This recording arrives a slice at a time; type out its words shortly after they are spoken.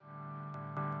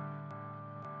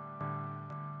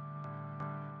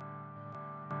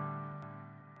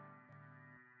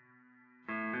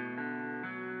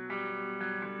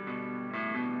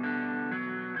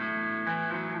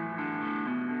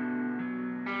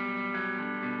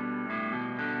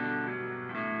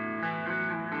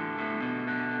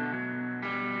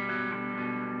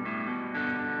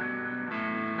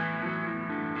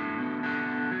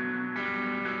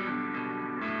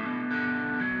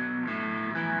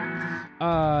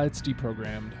It's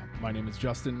deprogrammed. My name is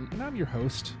Justin, and I'm your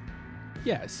host.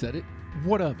 Yeah, I said it.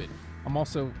 What of it? I'm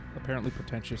also apparently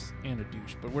pretentious and a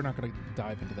douche, but we're not going to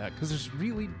dive into that because there's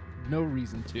really no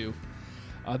reason to.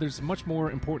 There's much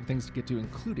more important things to get to,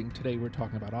 including today we're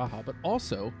talking about A-Ha, but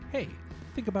also, hey,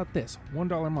 think about this.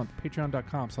 $1 a month,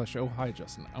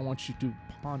 patreon.com/ohhijustin. I want you to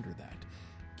ponder that.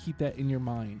 Keep that in your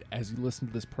mind as you listen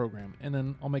to this program, and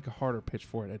then I'll make a harder pitch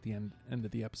for it at the end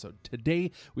of the episode. Today,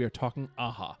 we are talking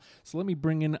A-Ha. So let me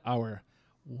bring in our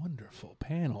wonderful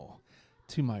panel.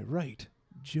 To my right,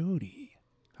 Jody.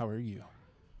 How are you?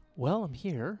 Well, I'm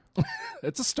here.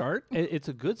 It's a start. It's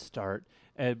a good start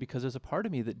because there's a part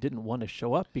of me that didn't want to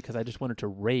show up because I just wanted to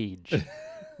rage.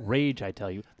 Rage, I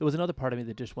tell you. There was another part of me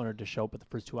that just wanted to show up at the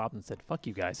first two albums and said, fuck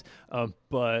you guys.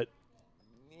 But...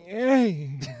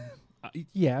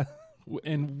 Yeah,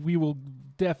 and we will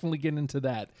definitely get into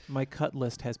that. My cut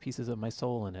list has pieces of my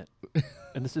soul in it,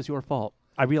 and this is your fault.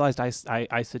 I realized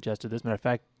I suggested this. Matter of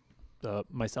fact,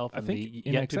 myself and the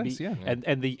yet to be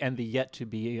and the yet to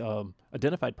be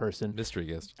identified person, mystery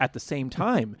guest, at the same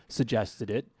time suggested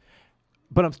it.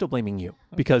 But I'm still blaming you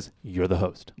because you're the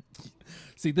host.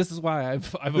 See, this is why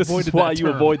I've avoided that. This is why you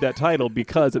term. Avoid that title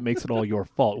because it makes it all your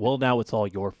fault. Well, now it's all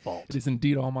your fault. It is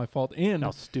indeed all my fault. And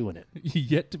now stew in it.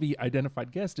 Yet to be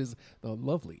identified guest is the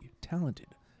lovely, talented,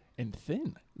 and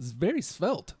thin. This is very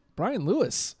svelte, Bryan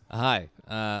Lewis. Hi.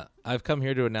 I've come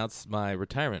here to announce my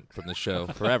retirement from the show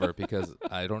forever because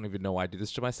I don't even know why I do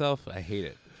this to myself. I hate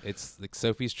it. It's like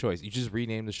Sophie's Choice. You just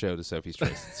rename the show to Sophie's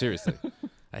Choice. Seriously.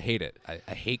 I hate it.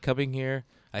 I hate coming here.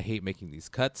 I hate making these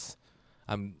cuts.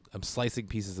 I'm slicing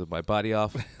pieces of my body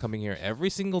off, coming here every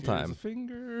single time. Here's a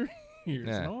finger. Here's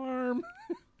an arm.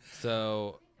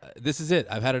 So this is it.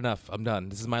 I've had enough. I'm done.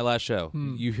 This is my last show.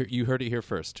 You heard it here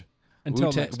first.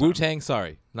 Until next time. Wu-Tang,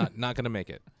 sorry. Not going to make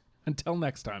it. Until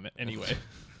next time, anyway.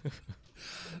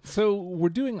 So we're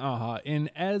doing A-Ha,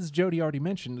 and as Jody already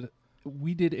mentioned,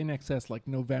 we did In Excess like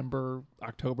November,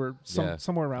 October,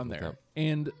 somewhere around there.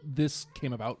 And this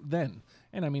came about then.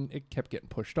 And I mean, it kept getting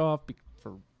pushed off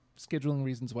for scheduling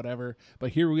reasons, whatever.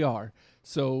 But here we are.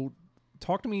 So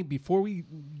talk to me before we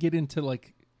get into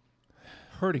like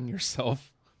hurting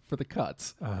yourself for the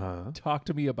cuts. Talk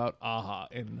to me about A-Ha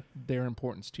and their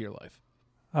importance to your life.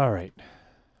 All right.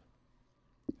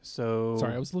 So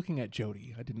sorry, I was looking at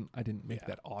Jody. I didn't make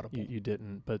that audible. You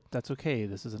didn't, but that's okay.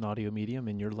 This is an audio medium,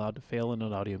 and you're allowed to fail in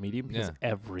an audio medium because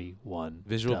everyone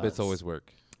visual does. bits always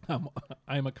work.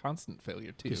 I'm a constant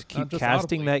failure too. Just keep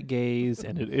casting that gaze,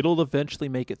 and it'll eventually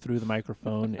make it through the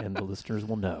microphone, and the listeners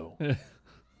will know. No,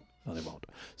 they won't.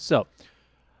 So,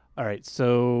 all right.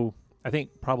 So I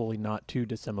think probably not too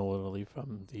dissimilarly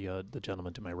from the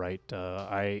gentleman to my right.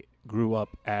 I grew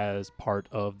up as part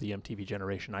of the MTV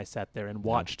generation. I sat there and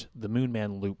watched the Moon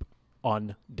Man loop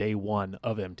on day one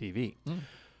of MTV.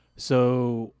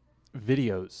 So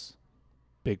videos,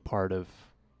 big part of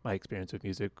my experience with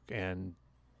music, and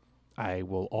I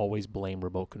will always blame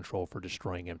remote control for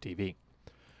destroying MTV.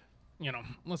 You know,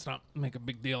 let's not make a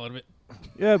big deal out of it.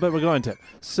 Yeah, but we're going to.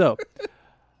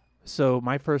 So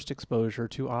my first exposure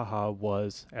to A-Ha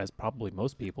was, as probably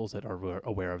most people's that are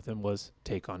aware of them, was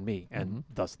Take On Me, and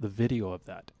thus the video of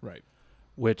that. Right.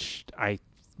 Which I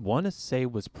want to say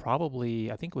was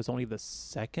probably, I think it was only the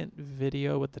second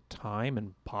video at the time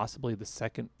and possibly the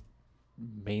second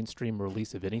mainstream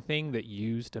release of anything that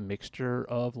used a mixture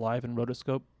of live and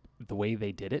rotoscope the way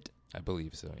they did it. I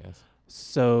believe so, yes.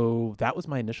 So that was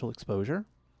my initial exposure.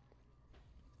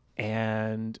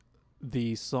 And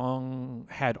the song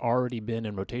had already been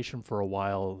in rotation for a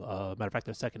while. Matter of fact,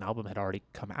 their second album had already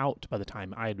come out by the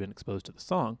time I had been exposed to the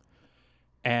song.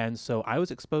 And so I was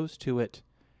exposed to it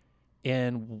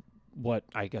in what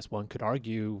I guess one could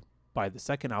argue by the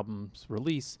second album's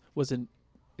release was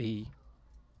a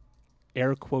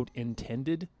air quote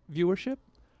intended viewership,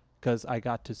 because I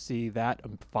got to see that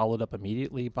followed up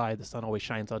immediately by The Sun Always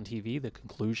Shines on TV, the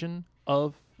conclusion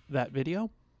of that video.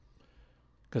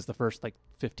 Because the first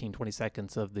 15, 20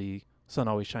 seconds of The Sun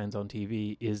Always Shines on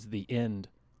TV is the end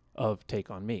of Take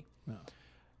On Me.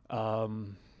 Oh.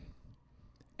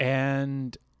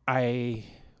 And I,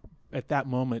 at that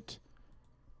moment,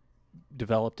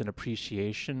 developed an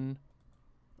appreciation,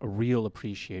 a real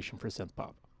appreciation for synth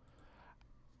pop.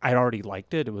 I'd already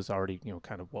liked it. It was already,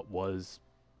 kind of what was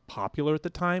popular at the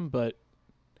time, but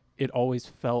it always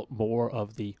felt more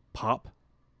of the pop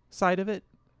side of it.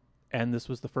 And this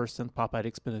was the first synth pop I'd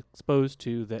been exposed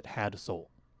to that had a soul.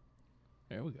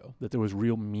 There we go. That there was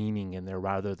real meaning in there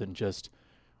rather than just,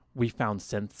 we found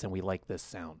synths and we like this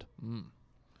sound.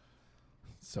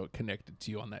 So it connected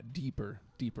to you on that deeper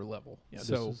level. Yeah,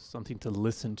 so this was something to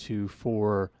listen to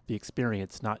for the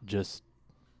experience, not just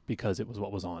because it was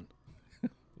what was on.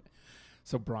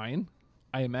 So Bryan,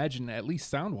 I imagine at least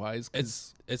sound-wise,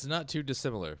 It's not too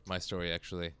dissimilar, my story,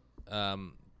 actually.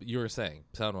 You were saying,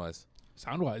 sound-wise.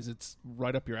 Sound-wise, it's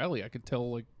right up your alley. I could tell,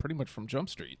 like, pretty much from Jump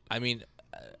Street. I mean,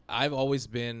 I've always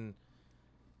been...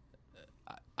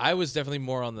 I was definitely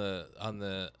more on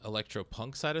the electro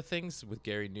punk side of things with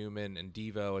Gary Newman and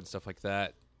Devo and stuff like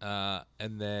that.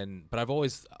 But I've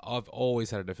always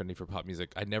had an affinity for pop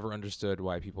music. I never understood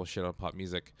why people shit on pop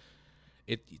music.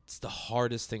 It's the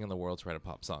hardest thing in the world to write a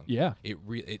pop song. Yeah.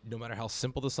 No matter how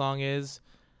simple the song is,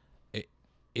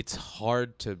 it's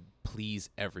hard to please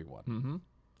everyone. Mm-hmm.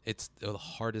 It's the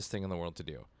hardest thing in the world to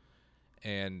do.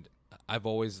 And I've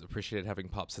always appreciated having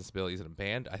pop sensibilities in a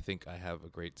band. I think I have a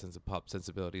great sense of pop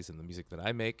sensibilities in the music that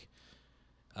I make.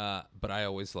 But I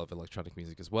always love electronic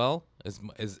music as well.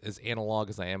 As analog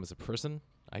as I am as a person,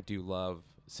 I do love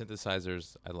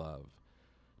synthesizers. I love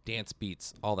dance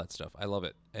beats, all that stuff. I love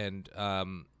it. And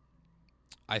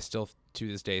I still, to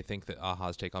this day, think that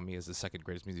A-ha's Take On Me is the second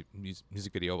greatest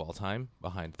music video of all time,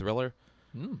 behind Thriller.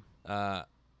 The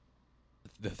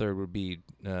third would be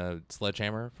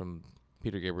Sledgehammer from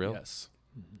Peter Gabriel. Yes.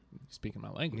 Speaking my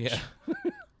language. Yeah.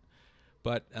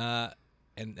 But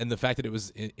and the fact that it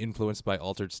was influenced by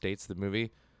Altered States, the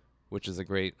movie, which is a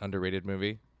great underrated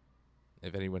movie.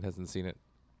 If anyone hasn't seen it,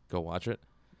 go watch it.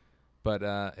 But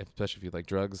especially if you like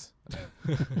drugs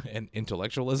and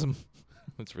intellectualism,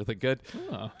 it's really good.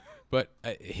 Oh. But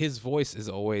his voice has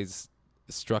always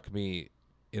struck me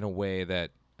in a way that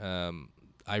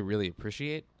I really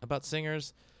appreciate about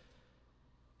singers.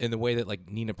 In the way that like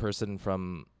Nina Persson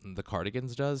from the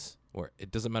Cardigans does, where it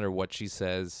doesn't matter what she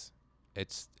says,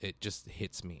 it just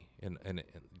hits me and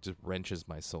it just wrenches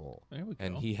my soul. There we go.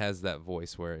 And he has that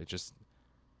voice where it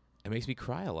makes me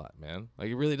cry a lot, man. Like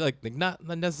it really like not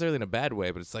necessarily in a bad way,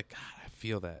 but it's like God, I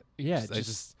feel that. Yeah, I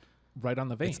just right on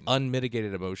the vein. It's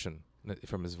unmitigated emotion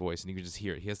from his voice, and you can just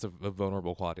hear it. He has a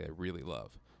vulnerable quality I really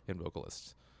love in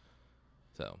vocalists.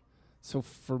 So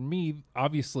for me,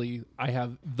 obviously, I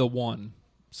have the one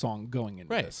song going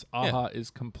into Right. this. A-ha is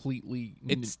completely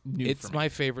new it's for me. my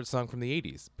favorite song from the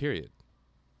 80s, period.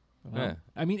 Wow. Yeah.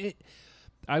 I mean,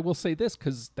 I will say this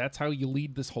because that's how you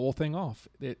lead this whole thing off.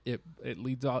 It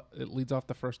leads off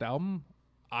the first album.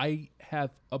 I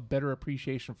have a better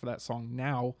appreciation for that song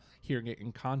now, hearing it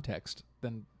in context,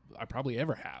 than I probably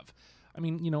ever have. I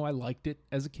mean, I liked it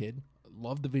as a kid,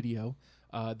 loved the video.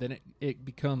 Then it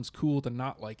becomes cool to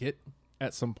not like it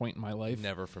at some point in my life.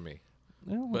 Never for me.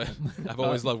 Well, But I've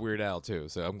always loved Weird Al too,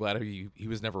 so I'm glad he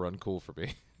was never uncool for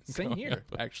me. Same here,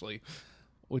 actually,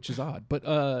 which is odd. But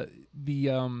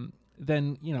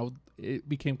then it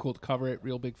became cool to cover it.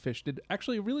 Real Big Fish did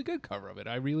actually a really good cover of it.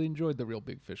 I really enjoyed the Real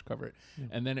Big Fish cover it. Yeah.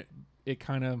 And then it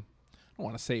kind of, I don't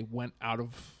want to say went out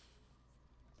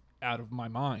of my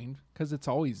mind because it's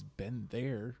always been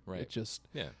there. Right. It just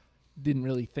Yeah. didn't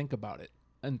really think about it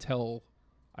until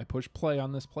I pushed play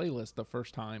on this playlist the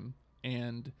first time,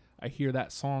 and I hear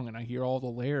that song and I hear all the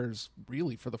layers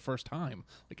really for the first time,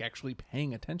 like actually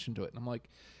paying attention to it. And I'm like,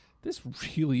 this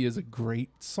really is a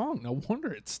great song. No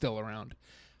wonder it's still around.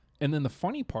 And then the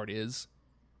funny part is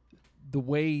the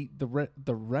way the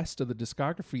rest of the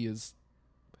discography is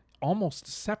almost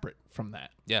separate from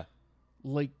that. Yeah.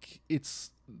 Like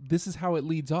this is how it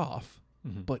leads off,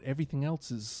 Mm-hmm. but everything else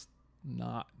is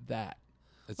not that.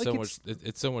 It's Like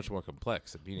it's so much more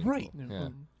complex and meaningful. Right. Yeah.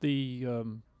 The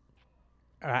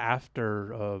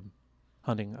after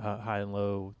Hunting High and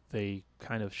Low, they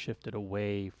kind of shifted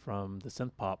away from the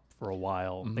synth pop for a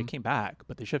while. Mm-hmm. They came back,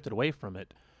 but they shifted away from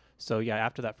it. So yeah,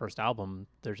 after that first album,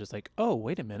 they're just like, oh,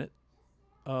 wait a minute,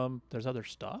 there's other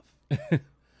stuff.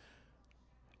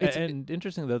 And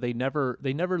interesting though, they never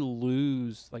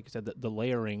lose, like you said, the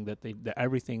layering the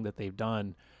everything that they've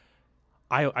done.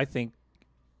 I think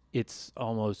it's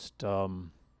almost a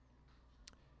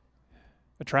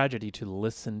tragedy to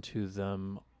listen to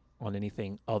them on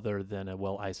anything other than a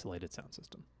well-isolated sound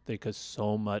system, because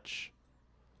so much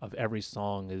of every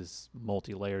song is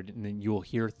multi-layered, and then you'll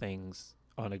hear things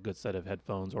on a good set of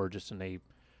headphones or just in a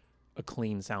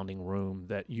clean sounding room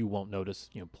that you won't notice,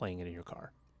 playing it in your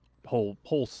car. Whole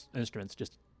instruments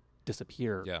just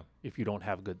disappear if you don't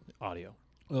have good audio.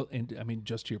 Well, and I mean,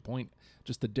 just to your point,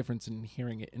 just the difference in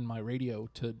hearing it in my radio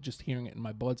to just hearing it in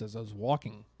my buds as I was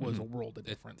walking was a world of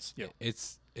difference.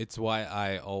 It's why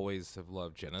I always have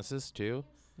loved Genesis too.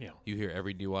 Yeah. You hear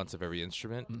every nuance of every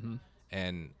instrument,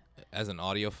 and as an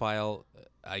audiophile,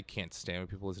 I can't stand when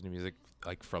people listen to music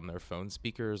like from their phone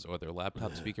speakers or their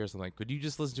laptop speakers. I'm like, could you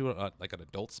just listen to it like on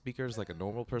adult speakers, like a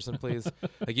normal person, please?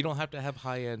 Like, you don't have to have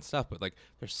high end stuff, but like,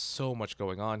 there's so much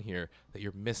going on here that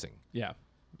you're missing. Yeah.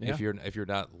 Yeah. if you're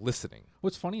not listening.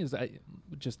 What's funny is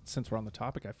just since we're on the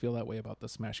topic, I feel that way about the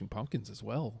Smashing Pumpkins as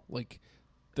well. Like,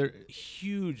 they're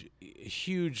Huge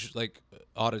like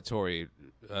auditory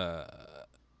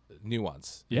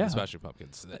nuance in Yeah. the Smashing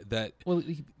Pumpkins. That well,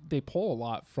 they pull a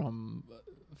lot from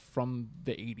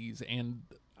the '80s, and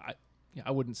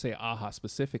I wouldn't say A-ha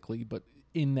specifically, but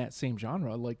in that same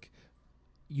genre, like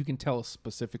you can tell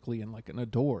specifically in like an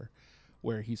Adore,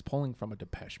 where he's pulling from a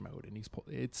Depeche Mode, and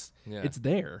it's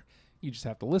there. You just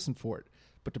have to listen for it.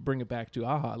 But to bring it back to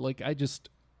A-ha, like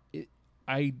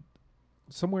I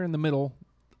somewhere in the middle.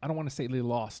 I don't want to say they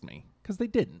lost me, because they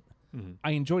didn't. Mm-hmm.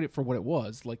 I enjoyed it for what it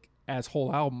was. Like, as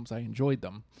whole albums, I enjoyed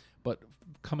them. But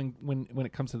when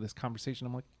it comes to this conversation,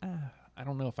 I'm like, I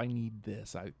don't know if I need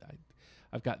this.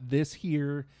 I've got this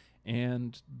here,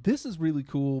 and this is really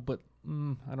cool, but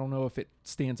I don't know if it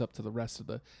stands up to the rest of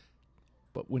the.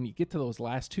 But when you get to those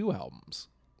last two albums,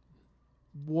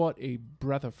 what a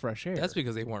breath of fresh air. That's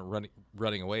because they weren't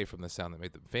running away from the sound that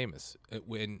made them famous.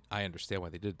 When I understand why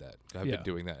they did that. I've been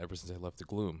doing that ever since I left the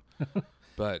gloom.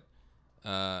 But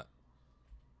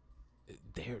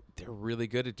they're really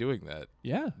good at doing that.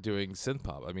 Yeah. Doing synth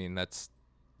pop. I mean,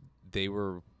 they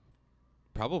were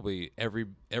probably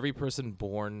every person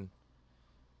born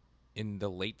in the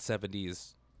late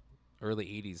 70s, early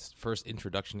 80s, first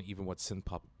introduction to even what synth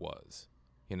pop was.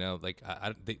 You know, like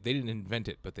they didn't invent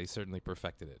it, but they certainly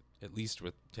perfected it, at least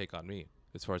with Take On Me,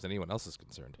 as far as anyone else is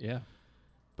concerned. Yeah.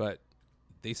 But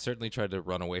they certainly tried to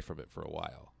run away from it for a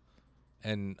while.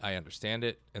 And I understand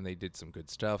it, and they did some good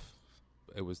stuff.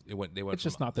 They went It's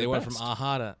just from, not their they went best. from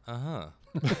A-ha to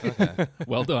Okay.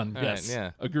 Well done. All Yes. right,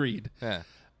 yeah. Agreed. Yeah.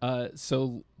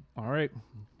 So, all right,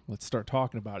 let's start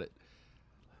talking about it.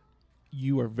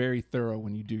 You are very thorough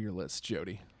when you do your list,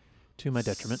 Jody. To my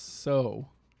detriment. So,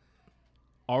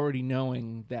 already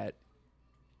knowing that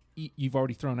you've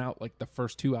already thrown out like the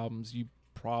first two albums you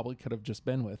probably could have just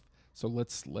been with. So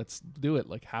let's do it.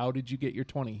 Like, how did you get your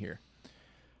 20 here?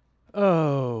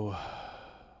 Oh,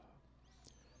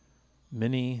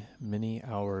 many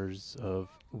hours of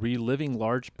reliving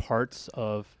large parts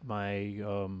of my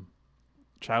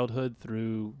childhood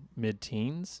through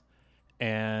mid-teens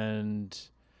and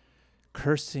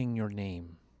cursing your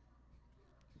name,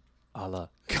 a la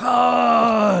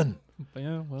Khan.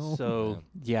 Yeah, well, So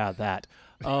yeah, that.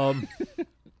 at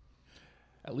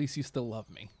least you still love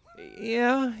me.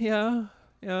 Yeah.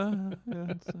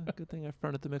 It's a good thing I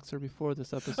fronted the mixer before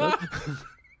this episode.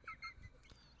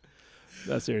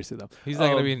 No, seriously though, He's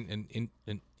not going to be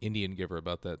an Indian giver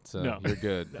about that, so No. you're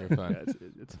good. You're fine. Yeah,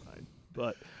 it's fine.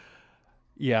 But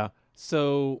yeah,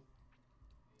 so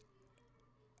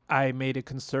I made a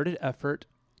concerted effort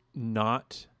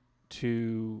not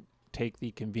to take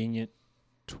the convenient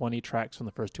 20 tracks from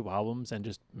the first two albums and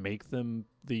just make them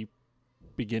the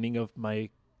beginning of my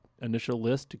initial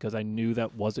list, because I knew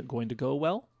that wasn't going to go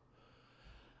well.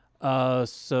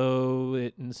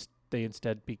 So they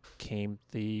instead became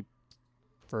the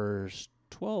first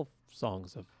 12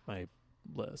 songs of my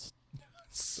list.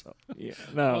 So, yeah.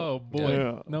 No. Oh boy.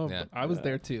 Yeah. No, Yeah. I was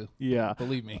there too. Yeah.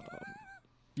 Believe me.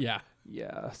 Yeah.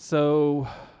 Yeah. So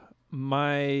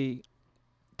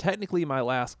technically my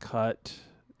last cut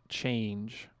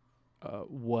change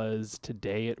was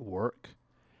today at work.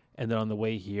 And then on the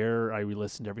way here, I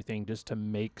re-listened to everything just to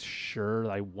make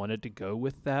sure I wanted to go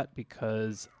with that,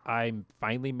 because I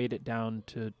finally made it down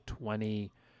to 20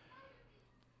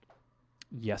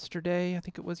 yesterday. I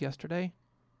think it was yesterday.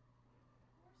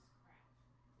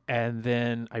 And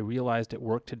then I realized at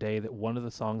work today that one of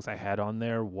the songs I had on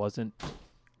there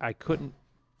I couldn't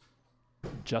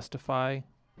justify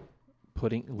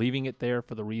leaving it there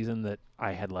for the reason that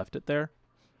I had left it there,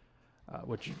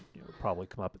 which will probably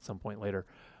come up at some point later.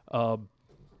 So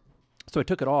I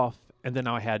took it off, and then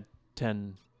now I had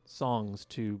 10 songs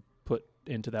to put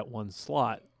into that one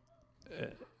slot.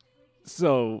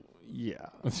 So, yeah.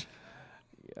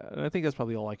 Yeah, and I think that's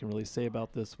probably all I can really say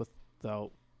about this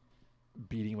without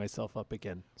beating myself up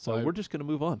again. So Well, we're just going to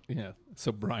move on. Yeah.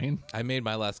 So Bryan. I made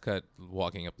my last cut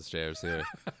walking up the stairs here.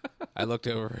 I looked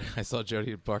over, I saw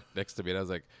Jody parked next to me, and I was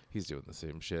like, he's doing the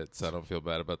same shit, so I don't feel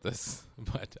bad about this.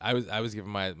 But I was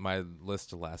given my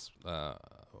list to last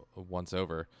once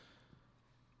over.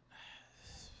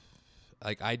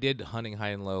 Like, I did Hunting High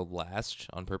and Low last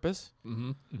on purpose,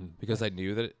 because I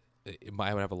knew that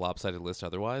I would have a lopsided list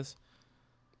otherwise.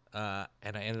 And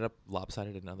I ended up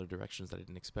lopsided in other directions that I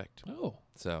didn't expect. Oh.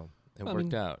 So it I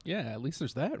worked mean, out. Yeah, at least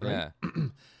there's that, right? Yeah.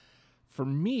 For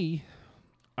me,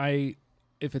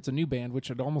 if it's a new band, which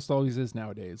it almost always is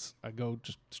nowadays, I go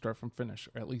just start from finish,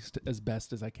 or at least as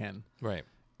best as I can. Right.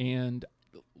 And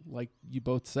like you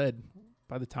both said,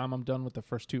 by the time I'm done with the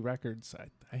first 2 records,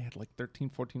 I had like 13,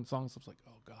 14 songs. I was like,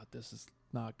 oh God, this is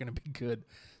not going to be good.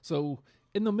 So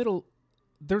in the middle,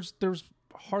 there's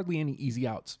hardly any easy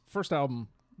outs. First album,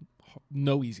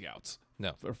 no easy outs.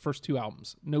 No. First 2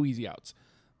 albums, no easy outs.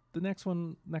 The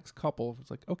next couple, it's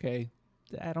like, okay,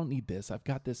 I don't need this. I've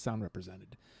got this sound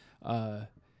represented. And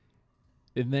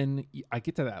then I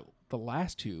get to the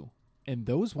last 2, and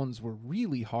those ones were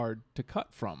really hard to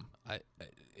cut from.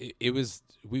 It was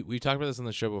we talked about this on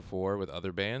the show before with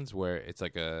other bands where it's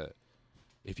like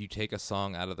if you take a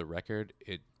song out of the record,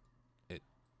 it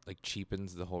like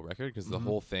cheapens the whole record because the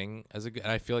whole thing and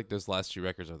I feel like those last 2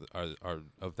 records are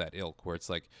of that ilk where it's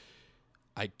like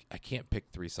I can't pick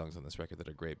 3 songs on this record that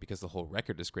are great because the whole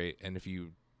record is great, and if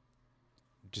you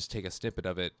just take a snippet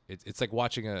of it, it's like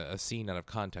watching a scene out of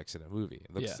context in a movie.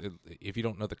 If you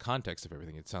don't know the context of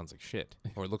everything, it sounds like shit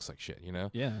or it looks like shit, you know?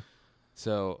 Yeah.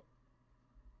 So,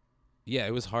 yeah,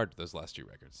 it was hard, those last 2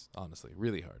 records, honestly.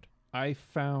 Really hard. I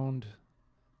found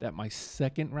that my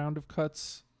second round of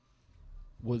cuts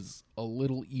was a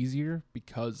little easier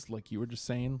because, like you were just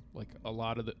saying, like a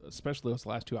lot of especially those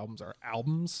last 2 albums are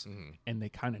albums, and they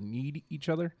kind of need each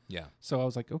other. Yeah. So I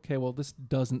was like, okay, well, this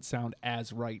doesn't sound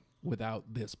as right without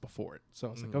this before it. So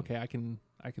I was like, okay, I can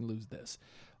lose this.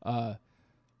 I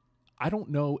don't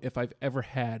know if I've ever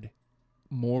had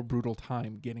more brutal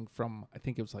time getting from, I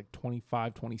think it was like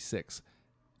 25, 26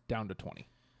 down to 20.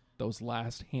 Those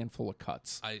last handful of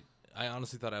cuts. I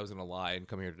honestly thought I was going to lie and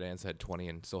come here today and said 20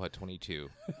 and still had 22.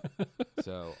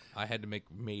 So I had to make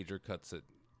major cuts that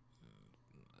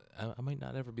I might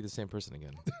not ever be the same person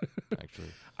again, actually.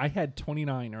 I had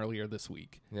 29 earlier this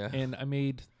week. Yeah. And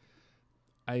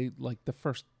I like the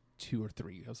first 2 or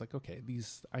 3. I was like, okay,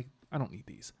 these, I don't need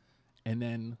these. And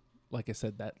then, like I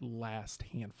said, that last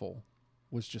handful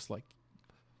was just like,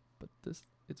 but this,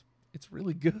 it's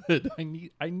really good.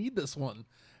 I need this one.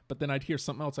 But then I'd hear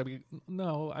something else. I'd be,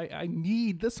 no, I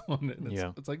need this one. And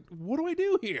it's like, what do I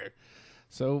do here?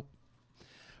 So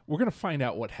we're going to find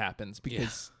out what happens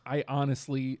because I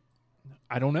honestly,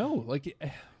 I don't know. Like,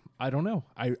 I don't know.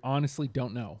 I honestly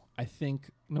don't know. I think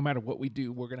no matter what we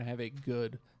do, we're going to have a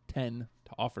good 10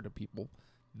 to offer to people.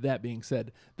 That being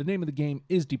said, the name of the game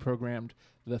is Deprogrammed.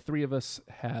 The 3 of us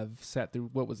have sat through,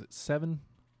 what was it, 7?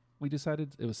 We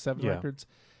decided it was 7 records.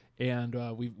 And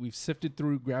we've sifted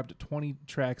through, grabbed 20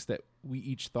 tracks that we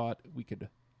each thought we could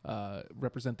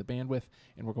represent the band with,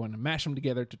 and we're going to mash them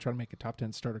together to try to make a top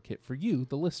 10 starter kit for you,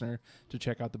 the listener, to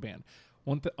check out the band.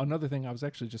 Another thing, I was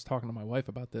actually just talking to my wife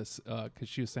about this because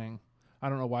she was saying, I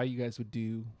don't know why you guys would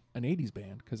do an 80s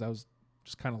band, because I was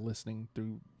just kind of listening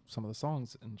through some of the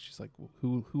songs, and she's like, well,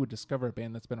 who would discover a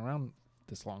band that's been around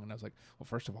this long? And I was like, well,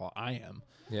 first of all, I am.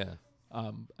 Yeah.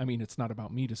 I mean, it's not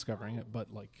about me discovering it,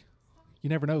 but like, you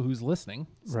never know who's listening.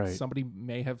 Right. Somebody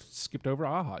may have skipped over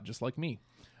A-Ha, just like me.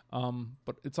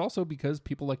 But it's also because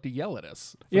people like to yell at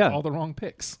us for all the wrong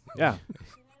picks. Yeah.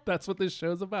 That's what this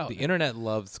show's about. The internet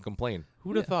loves to complain. Who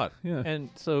would have thought? Yeah.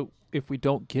 And so if we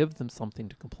don't give them something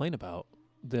to complain about,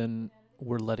 then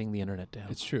we're letting the internet down.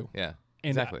 It's true. Yeah,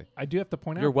 And exactly. I do have to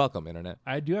point out. You're welcome, internet.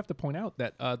 I do have to point out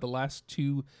that the last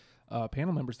 2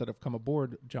 panel members that have come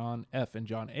aboard, John F. and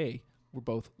John A., were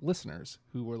both listeners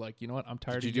who were like, you know what, I'm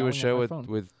tired of Did you do a show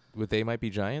with They Might Be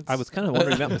Giants? I was kind of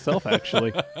wondering that myself,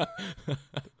 actually.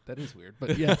 That is weird,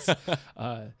 but yes.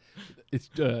 It's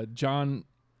John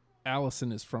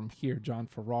Allison is from here. John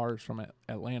Farrar is from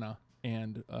Atlanta,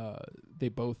 and they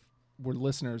both were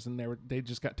listeners, and they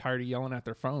just got tired of yelling at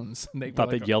their phones. And they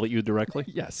Thought they'd yell at you directly?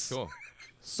 Yes. Cool.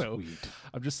 So Sweet.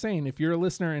 I'm just saying, if you're a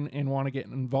listener and want to get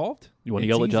involved, You want to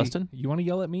yell at easy. Justin? You want to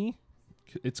yell at me?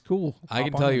 It's cool. I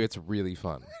can Hop tell on you in. it's really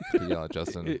fun to yell at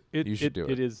Justin. You should do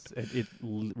it. It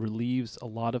relieves a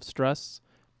lot of stress,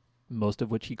 most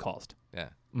of which he caused. Yeah.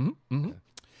 Mm-hmm, mm-hmm.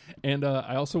 And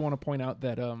I also want to point out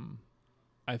that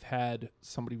I've had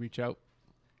somebody reach out.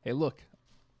 Hey, look,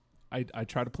 I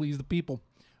try to please the people.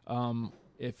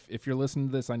 If you're listening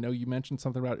to this, I know you mentioned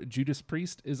something about it. Judas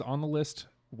Priest is on the list,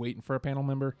 waiting for a panel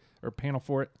member or panel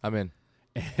for it. I'm in.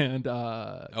 And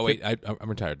oh wait, I'm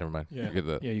retired. Never mind. Yeah, Forget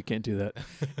that. yeah, you can't do that.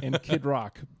 And Kid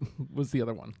Rock was the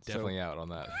other one. Definitely out on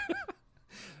that.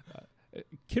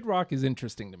 Kid Rock is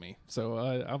interesting to me.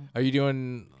 So Are you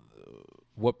doing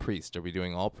what priest? Are we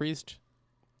doing all priest?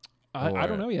 I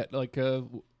don't know yet. Like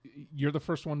you're the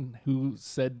first one who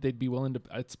said they'd be willing to.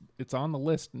 It's on the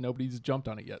list. Nobody's jumped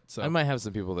on it yet. So I might have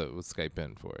some people that would Skype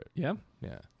in for it. Yeah.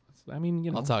 Yeah. I mean,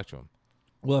 you know, I'll talk to them.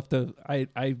 We'll have to.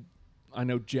 I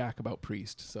know Jack about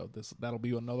Priest, so that'll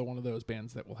be another one of those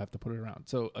bands that we'll have to put it around.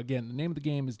 So again, the name of the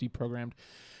game is Deprogrammed,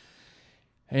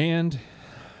 and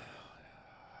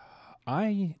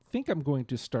I think I'm going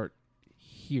to start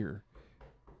here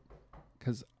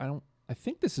because I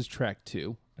think this is track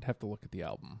 2. I'd have to look at the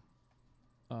album.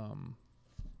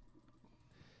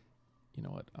 You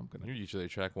know what? You're usually a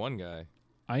track 1 guy.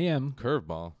 I am.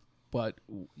 Curveball. But,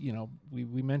 you know,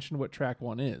 we mentioned what track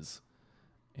 1 is.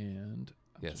 And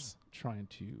I'm just trying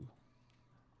to...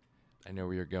 I know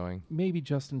where you're going. Maybe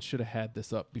Justin should have had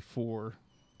this up before.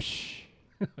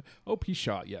 Oh, he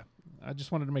shot, yeah. I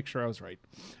just wanted to make sure I was right.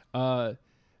 I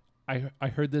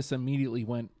heard this, immediately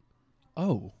went,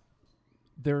 oh,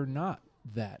 they're not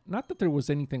that. Not that there was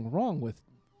anything wrong with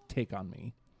Take On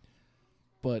Me,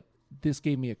 but this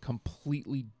gave me a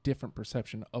completely different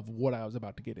perception of what I was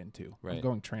about to get into. Right. I'm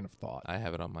going train of thought. I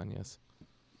have it on mine, yes.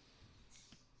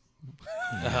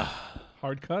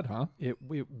 Hard cut, huh? It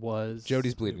was.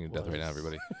 Jody's bleeding to death right now,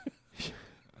 everybody.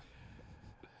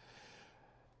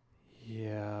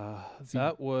 Yeah, See,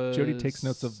 that was. Jody takes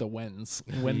notes of the whens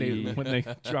when they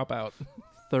drop out.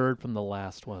 Third from the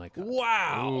last one I got.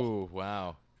 Wow. Ooh,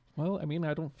 wow. Well, I mean,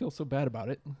 I don't feel so bad about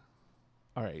it.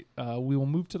 All right, we will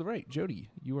move to the right. Jody,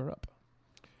 you are up.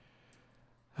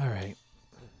 All right.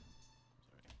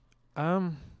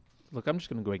 Look, I'm just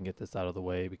going to go ahead and get this out of the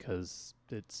way because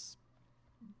it's...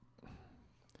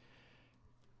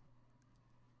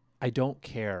 I don't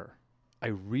care. I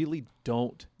really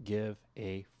don't give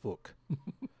a fuck.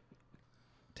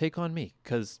 Take On Me,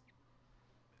 because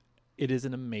it is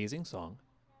an amazing song.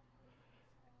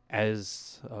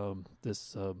 As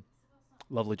this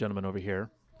lovely gentleman over here...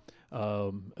 Just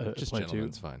pointed to. gentlemen,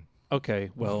 it's fine. Okay,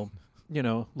 well, you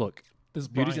know, look... This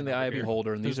Beauty's Bryan in the over eye of the here.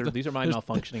 beholder, and these are my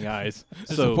malfunctioning eyes.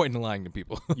 There's So no point in lying to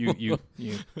people. you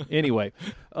anyway,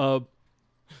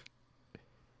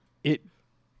 it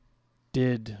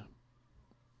did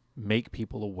make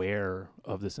people aware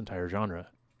of this entire genre.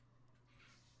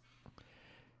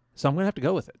 So I'm gonna have to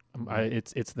go with it.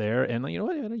 It's there, and you know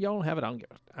what? Y'all don't have it.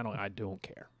 I don't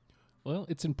care. Well,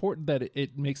 it's important that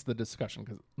it makes the discussion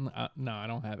because no, I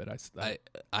don't have it.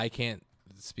 I can't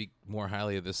speak more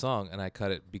highly of the song, and I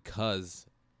cut it because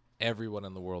everyone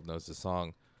in the world knows the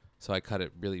song. So I cut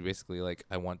it really basically like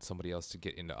I want somebody else to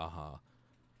get into A-Ha.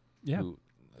 Yeah.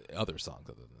 Other songs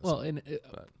other than this. Well, and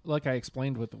like I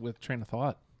explained with Train of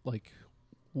Thought, like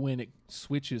when it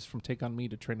switches from Take On Me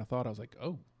to Train of Thought, I was like,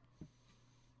 oh,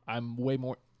 I'm way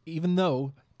more. Even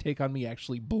though Take On Me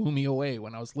actually blew me away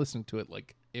when I was listening to it,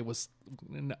 like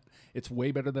it's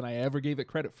way better than I ever gave it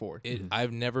credit for.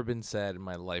 I've never been sad in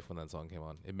my life when that song came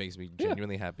on. It makes me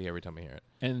genuinely happy every time I hear it.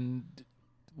 And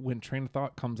when Train of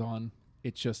Thought comes on,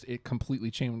 it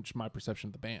completely changed my perception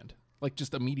of the band. Like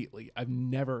just immediately. I've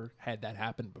never had that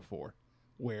happen before,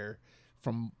 where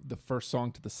from the first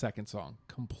song to the second song,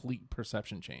 complete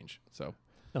perception change. So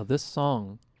now this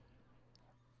song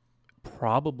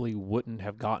probably wouldn't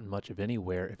have gotten much of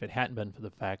anywhere if it hadn't been for the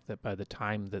fact that by the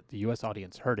time that the U.S.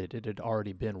 audience heard it, it had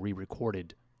already been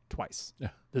re-recorded twice. Yeah.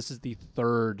 This is the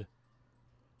third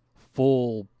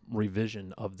full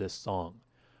revision of this song.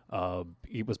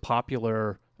 It was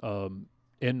popular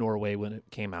in Norway when it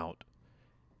came out.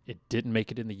 It didn't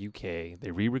make it in the UK.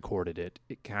 They re-recorded it.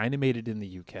 It kind of made it in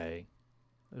the UK.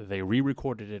 They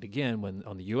re-recorded it again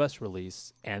on the US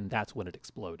release, and that's when it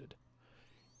exploded.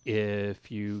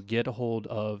 If you get a hold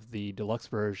of the deluxe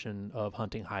version of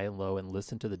Hunting High and Low and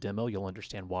listen to the demo, you'll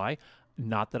understand why.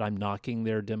 Not that I'm knocking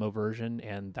their demo version,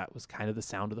 and that was kind of the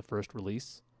sound of the first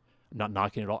release. I'm not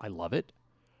knocking it at all. I love it.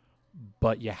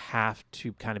 But you have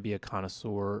to kind of be a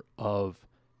connoisseur of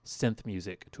synth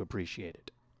music to appreciate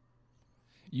it.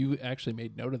 you actually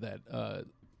made note of that.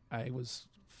 I was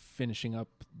finishing up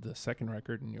the second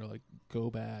record, and you're like, go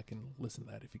back and listen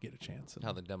to that if you get a chance. And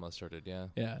How the demo started, yeah.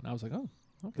 yeah, and I was like, oh,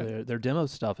 okay. Their demo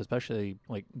stuff, especially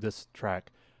like this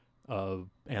track and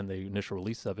the initial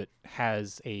release of it,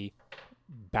 has a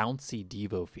bouncy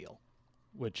Devo feel,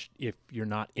 which if you're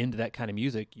not into that kind of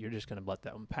music, you're just going to let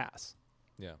that one pass.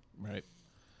 Yeah. Right.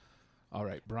 All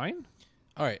right, Bryan?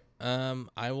 All right.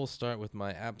 I will start with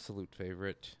my absolute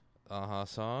favorite A-Ha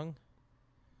song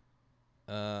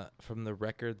from the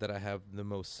record that I have the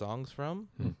most songs from,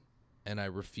 and I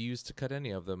refuse to cut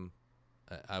any of them.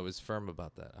 I was firm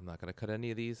about that. I'm not going to cut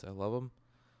any of these. I love them.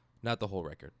 Not the whole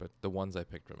record, but the ones I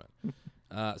picked from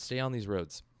it. Stay on These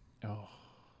Roads. Oh.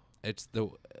 It's the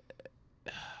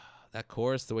that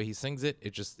chorus, the way he sings it,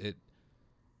 it's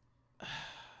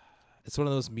one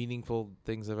of those meaningful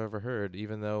things I've ever heard,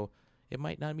 even though it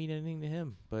might not mean anything to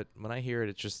him. But when I hear it,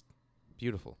 it's just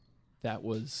beautiful. That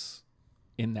was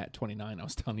in that 29 I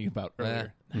was telling you about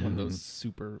earlier. One of those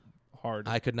super hard.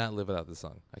 I could not live without this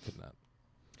song. I could not.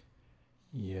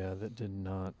 Yeah, that did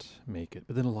not make it.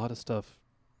 But then a lot of stuff,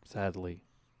 sadly,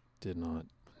 did not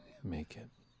make it.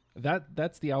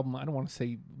 That's the album. I don't want to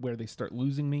say where they start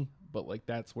losing me, but like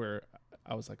that's where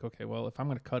I was like, okay, well, if I'm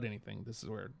going to cut anything, this is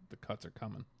where the cuts are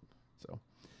coming. So,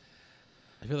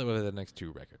 I feel that way with the next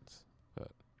 2 records.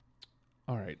 But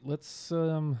all right, let's.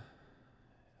 I'm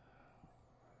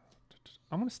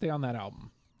going to stay on that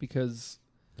album because.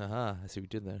 I see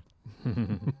what you did there.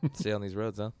 Stay on these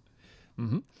roads, huh?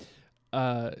 Mm-hmm.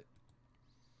 I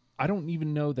don't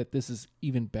even know that this is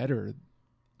even better.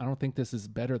 I don't think this is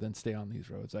better than Stay on These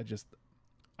Roads.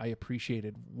 I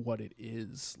appreciated what it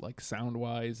is, like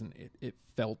sound-wise, and it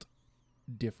felt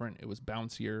different. It was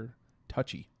bouncier,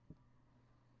 touchy.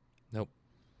 Nope.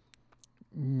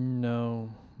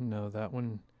 No, that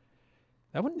one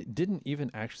didn't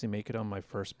even actually make it on my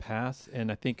first pass,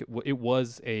 and I think it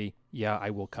was a I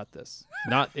will cut this,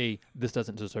 not a this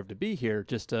doesn't deserve to be here.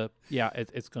 Just a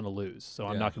it's going to lose, so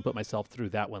I'm not going to put myself through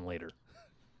that one later.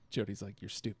 Jody's like, you're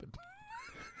stupid.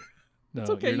 No,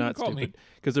 it's okay, you're not you can call stupid.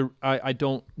 Because I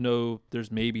don't know.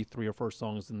 There's maybe 3 or 4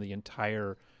 songs in the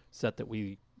entire set that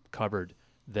we covered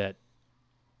that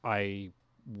I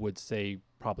would say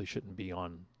probably shouldn't be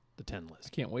on the 10 I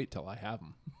list. can't wait till I have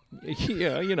them.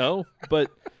 Yeah,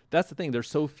 but that's the thing. There's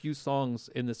so few songs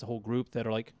in this whole group that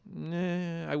are like,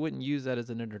 nah, I wouldn't use that as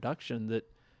an introduction. That,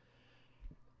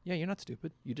 you're not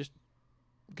stupid. You just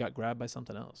got grabbed by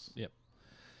something else. Yep.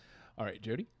 All right,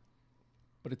 Jody.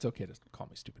 But it's okay to call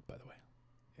me stupid, by the way.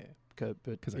 Yeah,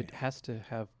 but 'Cause I it am. has to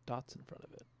have dots in front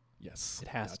of it. Yes. It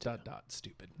has to.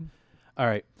 Stupid. All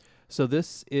right. So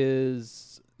this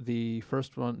is the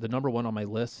first one, the number 1 on my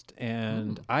list,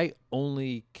 and I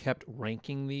only kept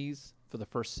ranking these for the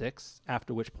first 6,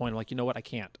 after which point I'm like, you know what, I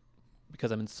can't,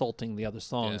 because I'm insulting the other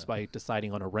songs by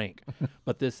deciding on a rank.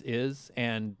 But this is,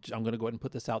 and I'm going to go ahead and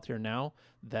put this out here now,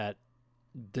 that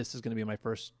this is going to be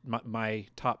my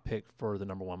top pick for the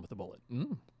number 1 with a bullet.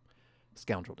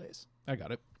 Scoundrel Days. I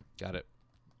got it. Got it.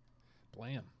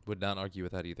 Blam. Would not argue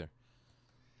with that either.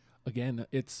 Again,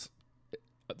 it's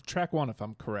track 1, if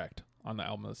I'm correct, on the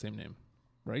album of the same name,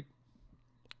 right?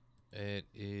 It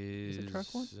is. it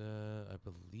track 1? I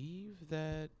believe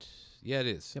that. Yeah, it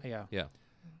is. Yep. Yeah.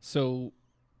 So,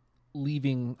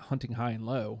 leaving Hunting High and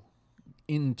Low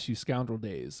into Scoundrel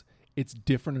Days, it's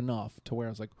different enough to where I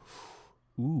was like,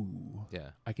 ooh. Yeah.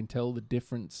 I can tell the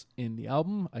difference in the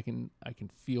album. I can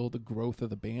feel the growth of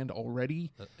the band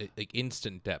already. Like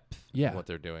instant depth. Yeah. In what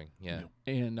they're doing. Yeah.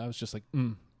 And I was just like,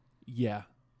 yeah.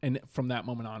 And from that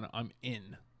moment on, I'm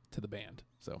in to the band.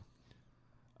 So,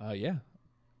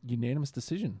 unanimous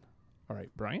decision. All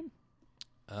right, Bryan?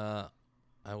 I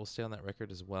will stay on that record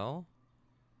as well.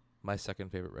 My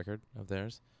second favorite record of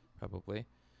theirs, probably.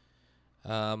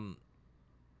 Manhattan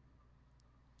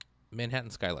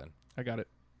Skyline. I got it.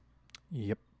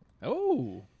 Yep.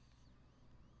 Oh.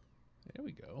 There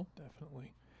we go.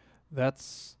 Definitely. That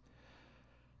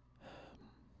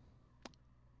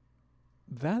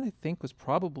I think was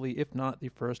probably, if not the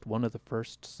first, one of the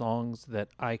first songs that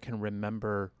I can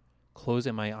remember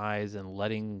closing my eyes and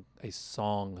letting a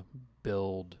song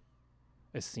build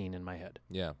a scene in my head.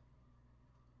 Yeah.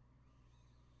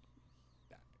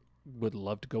 Would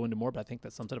love to go into more, but I think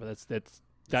that's something about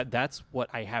that's what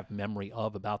I have memory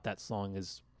of about that song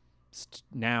is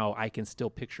now I can still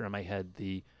picture in my head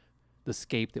the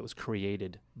scape that was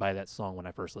created by that song when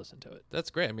I first listened to it. That's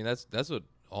great. I mean, that's what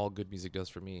all good music does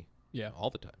for me. Yeah. All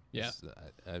the time. Yeah.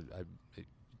 It's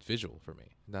visual for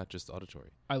me, not just auditory.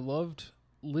 I loved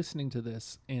listening to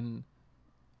this, and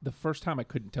the first time I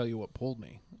couldn't tell you what pulled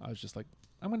me. I was just like,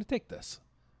 I'm going to take this.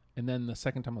 And then the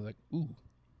second time I was like, ooh,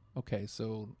 okay,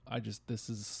 so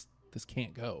this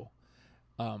can't go.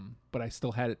 But I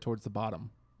still had it towards the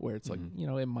bottom where it's like,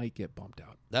 it might get bumped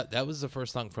out. That was the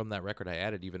first song from that record I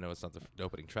added, even though it's not the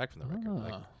opening track from the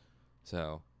record.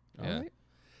 So, yeah. All right.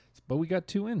 But we got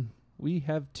 2 in. We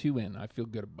have 2 in. I feel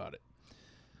good about it.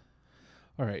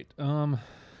 All right. So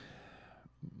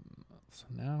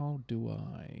now do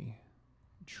I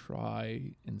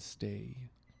try and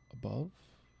stay above?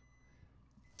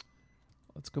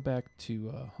 Let's go back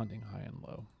to Hunting High and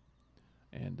Low.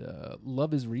 And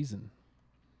Love is Reason.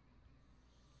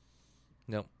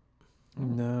 No.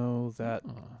 No, that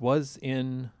was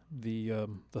in the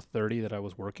 30 that I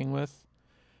was working with.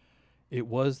 It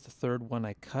was the third one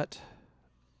I cut.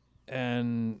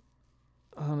 And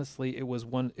honestly, it was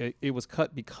it was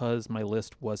cut because my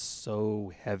list was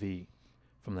so heavy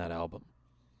from that album.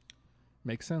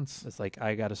 Makes sense. It's like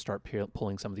I got to start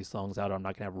pulling some of these songs out, or I'm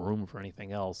not going to have room for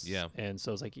anything else. Yeah. And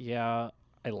so it's like, I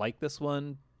like this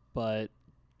one, but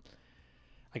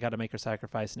I got to make a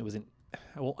sacrifice. And it wasn't,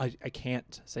 I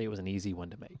can't say it was an easy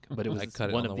one to make, but it was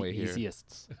one of the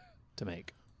easiest to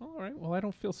make. All right. Well, I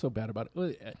don't feel so bad about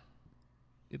it.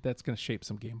 That's going to shape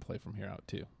some gameplay from here out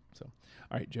too. So,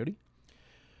 all right, Jody.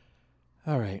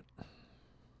 All right.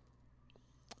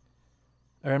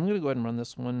 All right, I'm going to go ahead and run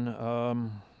this one.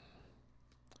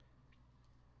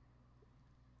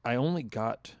 I only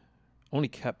kept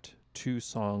 2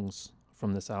 songs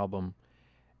from this album,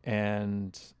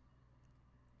 and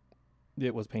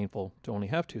it was painful to only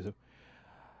have 2.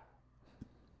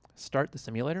 Start the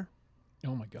Simulator.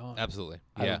 Oh my god. Absolutely.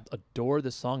 I Yeah. adore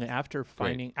this song, and after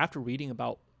reading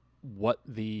about what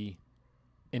the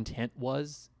intent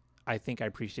was, I think I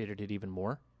appreciated it even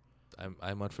more.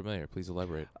 I'm unfamiliar. Please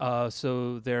elaborate.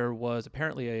 So there was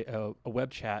apparently a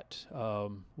web chat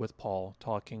with Paul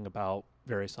talking about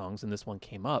various songs, and this one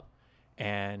came up,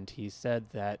 and he said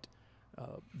that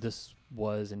this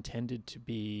was intended to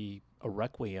be a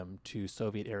requiem to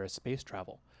Soviet-era space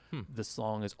travel. The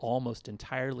song is almost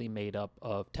entirely made up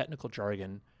of technical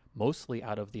jargon, mostly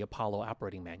out of the Apollo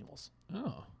operating manuals.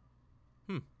 Oh.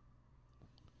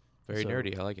 Very So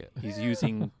nerdy. I like it. He's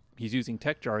using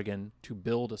tech jargon to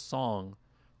build a song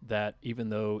that, even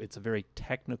though it's a very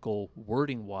technical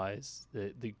wording wise,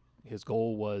 his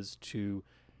goal was to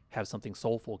have something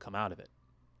soulful come out of it.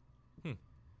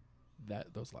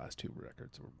 Those last 2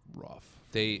 records were rough.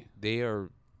 They are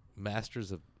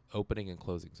masters of opening and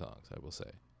closing songs. I will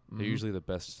say they're usually the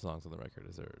best songs on the record.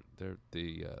 They're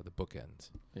the bookends.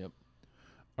 Yep.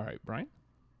 All right, Brian.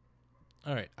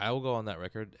 All right, I will go on that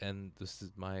record, and this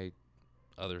is my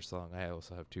other song. I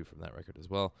also have 2 from that record as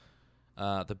well.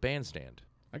 The Bandstand.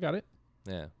 I got it.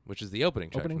 Yeah, which is the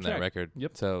opening track from that record.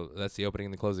 Yep. So that's the opening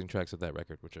and the closing tracks of that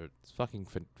record, which are fucking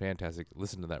fantastic.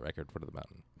 Listen to that record, Foot of the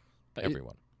Mountain.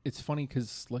 Everyone. It's funny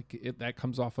because that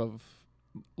comes off of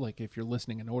if you're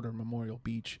listening in order, Memorial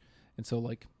Beach, and so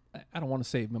I don't want to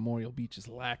say Memorial Beach is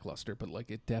lackluster, but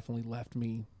it definitely left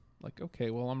me okay,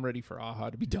 well I'm ready for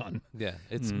A-Ha to be done. Yeah,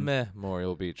 it's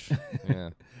Memorial Beach.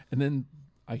 Yeah. And then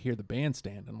I hear the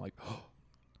Bandstand, and I'm like, oh,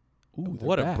 ooh,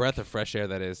 what back. a breath of fresh air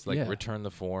that is. Yeah. Return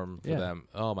the Form for them.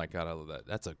 Oh my god, I love that.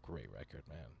 That's a great record,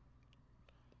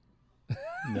 man.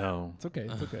 No, It's okay.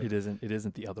 It's okay. it isn't. It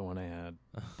isn't the other one I had.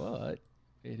 But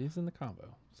it is in the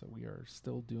combo, so we are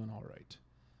still doing all right.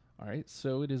 All right,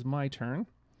 so it is my turn.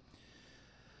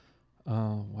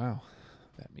 Wow.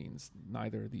 That means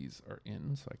neither of these are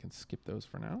in, so I can skip those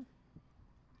for now.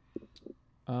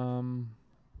 I'm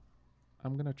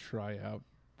going to try out,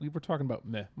 we were talking about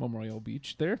Memorial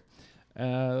Beach there.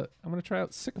 I'm going to try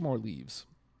out Sycamore Leaves.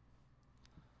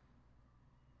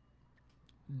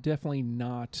 Definitely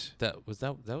not. That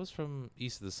was from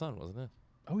East of the Sun, wasn't it?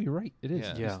 Oh, you're right. It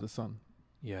is. Yeah. East of the Sun.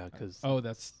 Yeah, because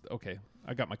That's okay.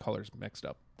 I got my colors mixed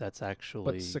up. that's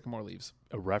actually But Sycamore Leaves.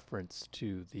 a reference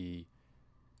to the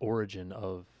origin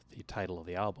of the title of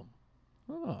the album.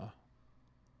 Oh.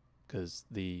 Because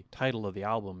the title of the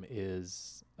album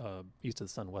is East of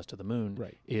the Sun, West of the Moon,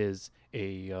 Right. is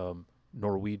a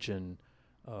Norwegian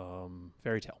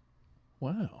fairy tale.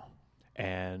 Wow.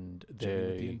 And Jody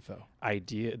with the info.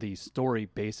 the story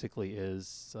basically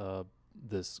is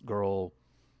this girl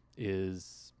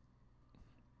is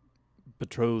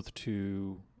betrothed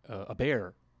to a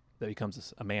bear that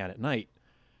becomes a man at night.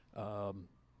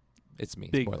 It's me.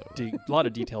 A lot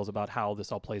of details about how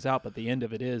this all plays out, but the end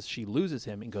of it is she loses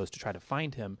him and goes to try to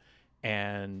find him,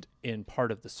 and in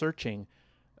part of the searching,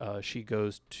 she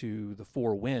goes to the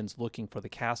 4 winds looking for the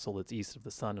castle that's east of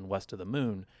the sun and west of the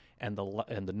moon, and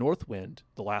the north wind,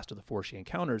 the last of the 4 she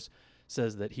encounters,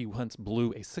 says that he once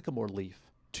blew a sycamore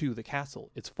leaf to the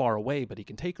castle. It's far away, but he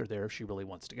can take her there if she really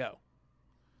wants to go.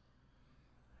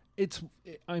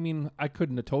 I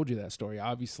couldn't have told you that story,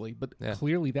 obviously, but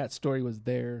clearly that story was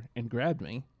there and grabbed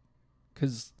me.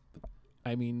 Because,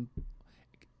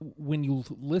 when you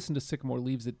listen to Sycamore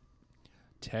Leaves, it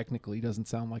technically doesn't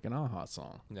sound like an A-Ha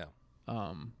song. No.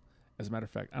 As a matter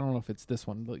of fact, I don't know if it's this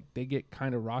one. They get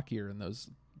kind of rockier in those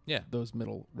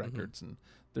middle records, and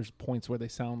there's points where they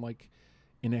sound like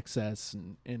In Excess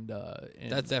and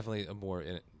That's definitely a more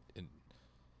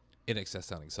in excess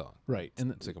sounding song. Right.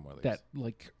 And Sycamore Leaves. that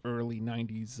early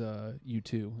 90s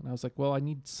U2. And I was like, well, I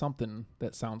need something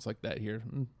that sounds like that here.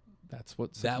 And that's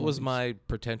what Sycamore That was Leaves. my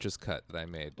pretentious cut that I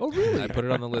made. Oh, really? I put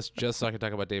it on the list just so I could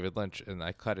talk about David Lynch, and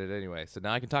I cut it anyway. So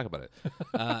now I can talk about it.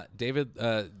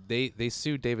 They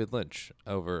sued David Lynch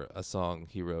over a song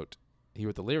he wrote. He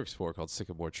wrote the lyrics for, called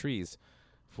Sycamore Trees,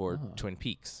 for Twin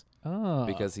Peaks,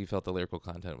 because he felt the lyrical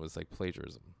content was like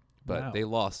plagiarism. But they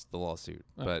lost the lawsuit.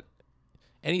 But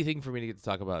anything for me to get to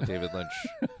talk about David Lynch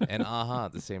and A-Ha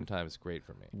at the same time is great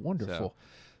for me. Wonderful. So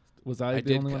was I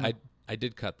the only one? I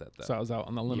did cut that, though. So I was out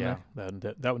on the limb Yeah, there?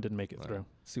 that one didn't make it through.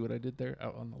 See what I did there?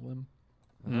 Out on the limb?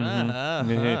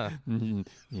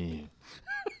 Yeah.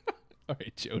 All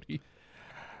right, Jody.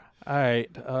 All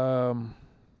right.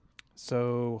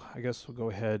 So I guess we'll go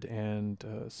ahead and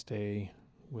stay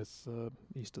with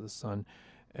East of the Sun.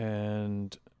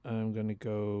 And I'm going to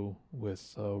go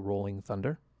with Rolling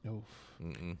Thunder. No.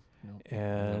 Mm-mm. No.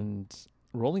 And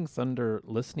Rolling Thunder,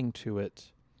 listening to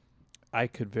it, I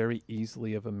could very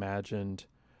easily have imagined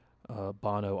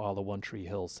Bono a la One Tree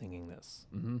Hill singing this.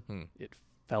 Mm-hmm. It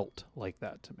felt like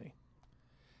that to me.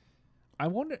 I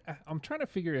wonder. I'm trying to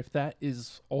figure if that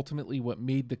is ultimately what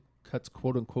made the cuts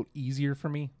 "quote unquote" easier for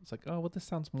me. It's like, oh, well, this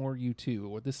sounds more U2,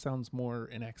 or this sounds more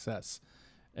in excess,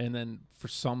 and then for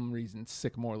some reason,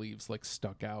 Sycamore Leaves like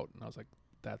stuck out, and I was like,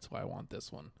 that's why I want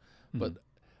this one. But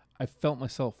I felt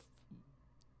myself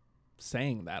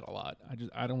saying that a lot.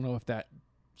 I don't know if that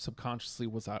subconsciously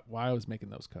was why I was making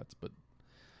those cuts, but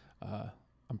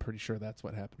I'm pretty sure that's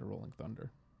what happened to Rolling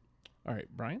Thunder. All right,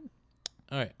 Bryan.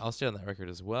 All right, I'll stay on that record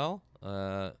as well,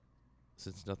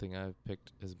 since nothing I've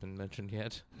picked has been mentioned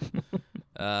yet.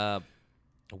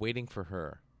 Waiting for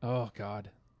Her. Oh God,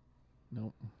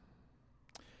 nope.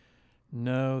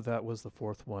 No, that was the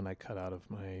fourth one I cut out of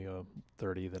my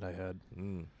 30 that I had.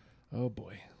 Oh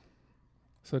boy.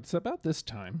 So it's about this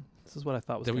time. This is what I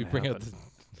thought was Did we going to bring happen.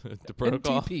 out the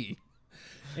protocol?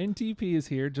 NTP is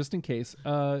here just in case.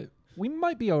 We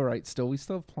might be all right still. We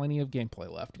still have plenty of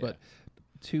gameplay left, but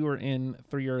 2 are in,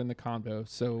 3 are in the convo.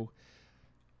 So,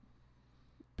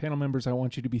 panel members, I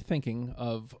want you to be thinking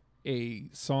of a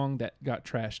song that got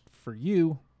trashed for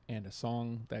you and a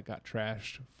song that got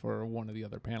trashed for one of the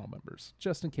other panel members,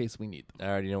 just in case we need them.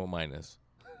 I already know what mine is.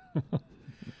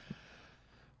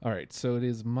 All right, so it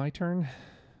is my turn.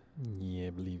 Yeah,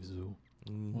 I believe so.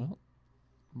 Well,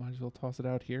 might as well toss it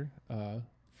out here.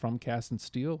 From Cast and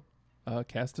Steel,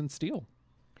 Cast and Steel.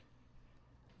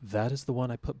 That is the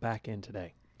one I put back in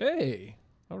today. Hey,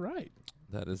 all right.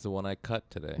 That is the one I cut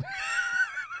today.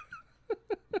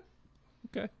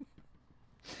 Okay.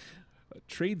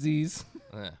 Tradesies.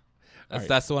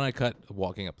 That's the one I cut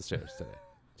walking up the stairs today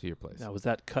to your place. Now, was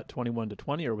that cut 21 to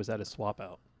 20, or was that a swap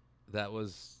out? That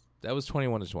was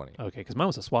 21 to 20. Okay, because mine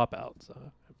was a swap out. So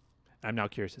I'm now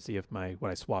curious to see if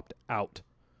what I swapped out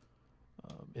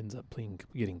ends up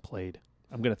getting played.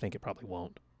 I'm gonna think it probably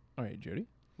won't. All right, Jody.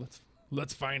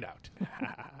 Let's find out.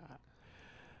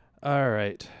 All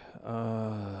right.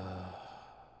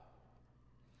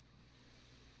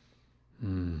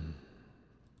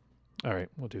 All right,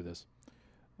 we'll do this.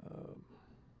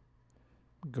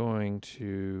 Going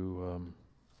to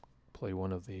play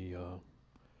one of the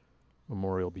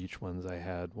Memorial Beach ones I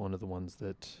had, one of the ones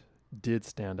that did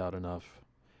stand out enough.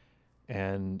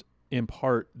 And in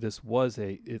part,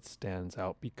 it stands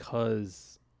out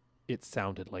because it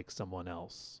sounded like someone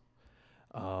else.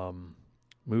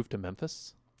 Moved to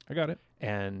Memphis. I got it.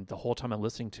 And the whole time I'm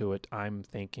listening to it, I'm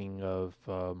thinking of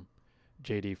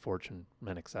J.D. Fortune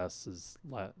Men Excess's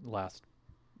last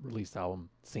released album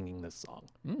singing this song.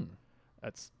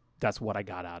 That's what I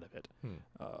got out of it.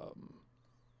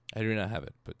 I do not have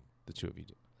it, but the two of you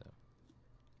do. So.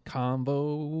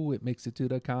 Convo. It makes it to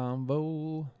the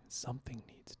convo. Something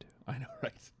needs to. I know,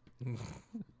 right?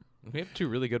 We have 2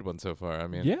 really good ones so far. I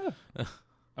mean, yeah.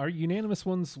 Our unanimous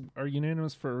ones are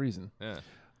unanimous for a reason. Yeah.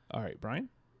 All right, Bryan.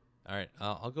 All right,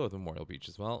 I'll go with Memorial Beach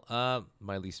as well.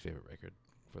 My least favorite record,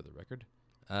 for the record.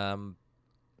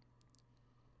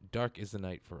 Dark is the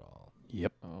Night for All.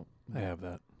 Yep. Oh, I have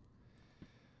that.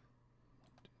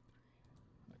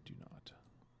 I do not.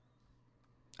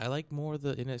 I like more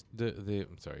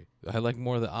I like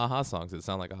more of the A-ha songs that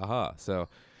sound like A-ha. So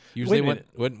usually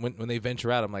when they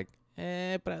venture out, I'm like,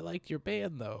 but I liked your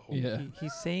band though. Yeah.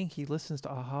 He's saying he listens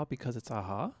to A-ha because it's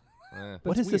A-ha? What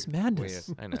That's is this weird. madness?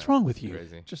 Weird. I know. What's wrong with you?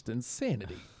 Crazy. Just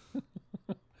insanity.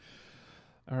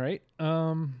 All right.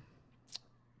 All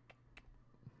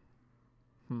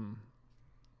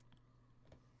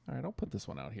right, I'll put this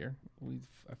one out here.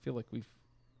 I feel like we've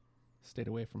stayed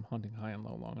away from Hunting High and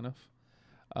Low long enough.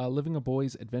 Living a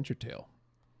Boy's Adventure Tale.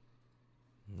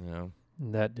 No.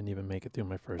 That didn't even make it through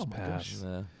my first my pass. gosh.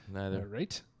 Nah, neither. All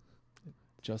right.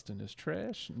 Justin is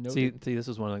trash. See, this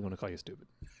is one I'm going to call you stupid.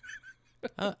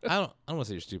 I don't want to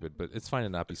say you're stupid, but it's fine to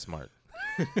not be smart.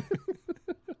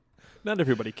 Not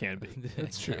everybody can be.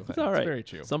 That's true. It's all right. That's very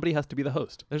true. Somebody has to be the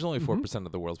host. There's only 4%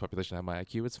 of the world's population have my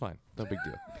IQ. It's fine. No big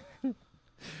deal.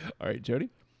 All right,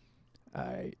 Jody. All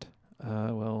right.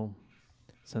 Well,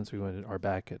 since we are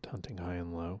back at Hunting High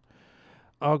and Low,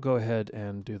 I'll go ahead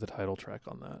and do the title track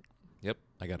on that. Yep,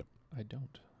 I got it. I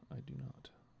don't. I do not.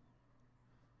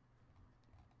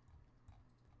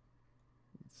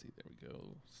 Let's see. There we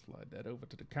go. Slide that over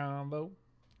to the convo.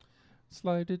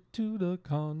 Slide it to the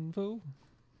convo.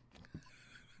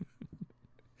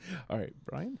 All right,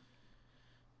 Bryan.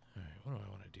 All right, what do I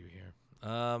want to do here?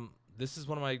 This is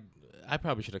one of my. I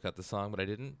probably should have cut the song, but I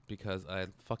didn't because I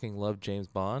fucking love James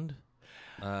Bond.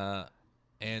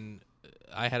 and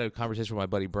I had a conversation with my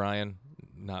buddy Bryan.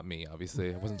 Not me,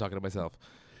 obviously. I wasn't talking to myself.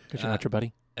 Because you're not your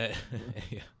buddy. Yeah.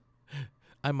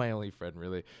 I'm my only friend,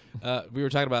 really. We were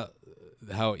talking about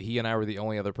how he and I were the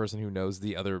only other person who knows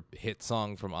the other hit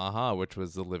song from A-ha, which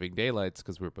was The Living Daylights,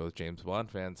 because we're both James Bond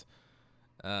fans.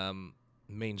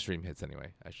 Mainstream hits,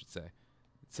 anyway, I should say.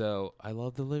 So I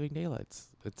love The Living Daylights.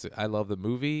 I love the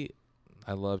movie.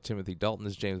 I love Timothy Dalton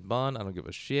as James Bond. I don't give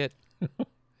a shit.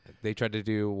 They tried to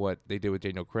do what they did with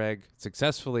Daniel Craig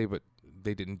successfully, but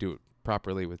they didn't do it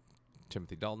properly with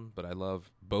Timothy Dalton. But I love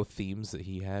both themes that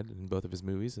he had in both of his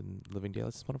movies, and Living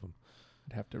Daylights is one of them.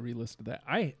 I'd have to re-listen to that.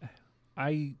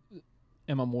 I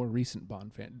am a more recent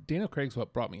Bond fan. Daniel Craig's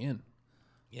what brought me in.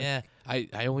 Yeah, I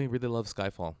only really love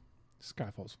Skyfall.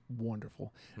 Skyfall's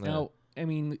wonderful. Yeah. Now, I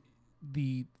mean,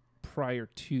 the prior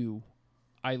two,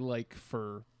 I like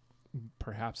for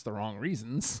perhaps the wrong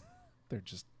reasons. They're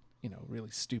just, really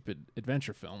stupid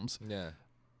adventure films. Yeah.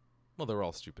 Well, they're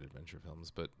all stupid adventure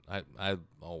films, but I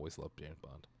always loved James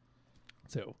Bond.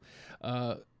 So,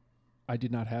 I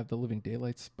did not have The Living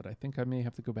Daylights, but I think I may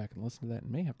have to go back and listen to that,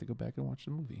 and may have to go back and watch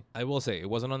the movie. I will say it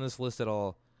wasn't on this list at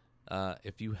all.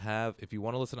 If you want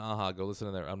to listen to A-ha, go listen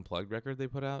to their Unplugged record they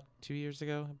put out 2 years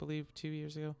ago, I believe. 2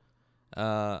 years ago.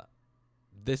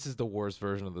 This is the worst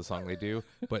version of the song they do,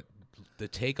 but the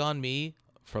Take on Me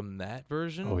from that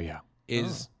version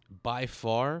is by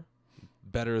far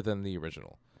better than the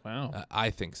original. Wow. I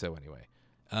think so anyway.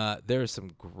 There is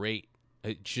some great,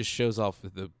 it just shows off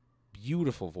the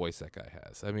beautiful voice that guy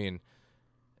has. I mean,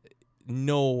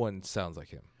 no one sounds like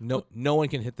him. No one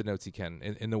can hit the notes he can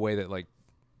in the way that like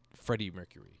Freddie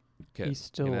Mercury can. He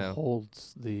still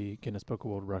holds the Guinness Book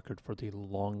of World Record for the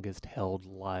longest held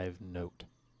live note.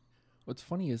 What's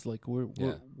funny is like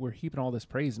we're heaping all this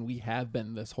praise, and we have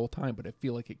been this whole time, but I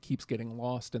feel like it keeps getting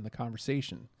lost in the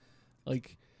conversation.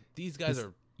 Like these guys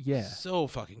are so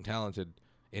fucking talented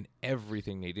in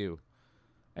everything they do.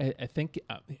 I think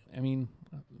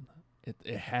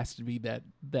it has to be that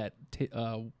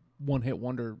one-hit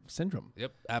wonder syndrome.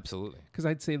 Yep, absolutely. Because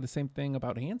I'd say the same thing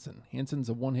about Hanson. Hanson's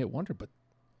a one-hit wonder, but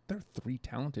they're three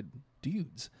talented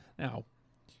dudes. Now,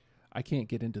 I can't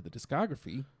get into the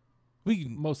discography.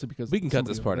 Mostly because we can cut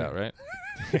this part out, right?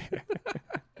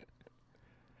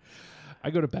 I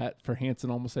go to bat for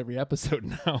Hanson almost every episode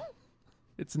now.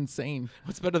 It's insane.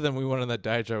 What's better than we went on that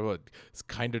diatribe about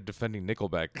kind of defending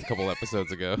Nickelback a couple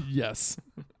episodes ago? Yes.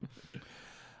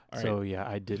 So, yeah,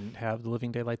 I didn't have The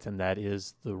Living Daylights, and that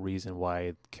is the reason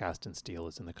why Cast and Steel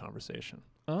is in the conversation.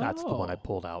 Oh. That's the one I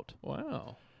pulled out.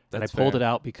 Wow. And I pulled it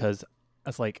out because I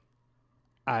was like,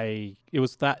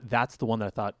 that's the one that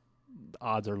I thought the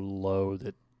odds are low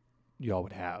that y'all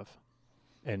would have.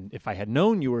 And if I had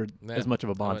known you were as much of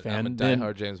a Bond fan, I'm a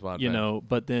diehard James Bond fan.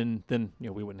 But then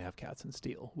we wouldn't have Cats and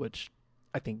Steel, which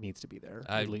I think needs to be there.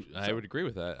 I would agree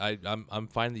with that. I'm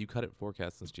fine that you cut it for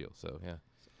Cats and Steel. So yeah,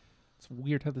 it's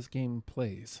weird how this game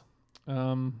plays.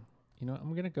 I'm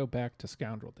gonna go back to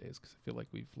Scoundrel Days because I feel like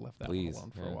we've left that one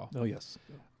alone for a while. Oh yes.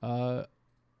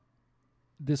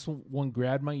 This one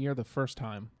grabbed my ear the first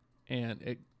time,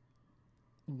 and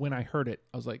when I heard it,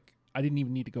 I was like, I didn't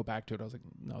even need to go back to it. I was like,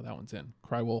 no, that one's in.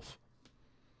 Cry Wolf.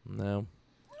 No.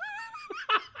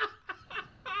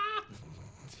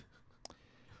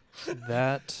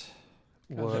 That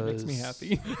makes me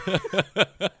happy.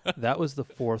 That was the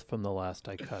fourth from the last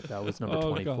I cut. That was number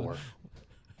 24. God.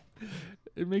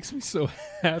 It makes me so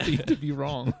happy to be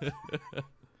wrong.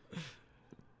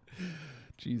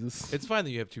 Jesus. It's fine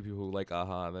that you have two people who like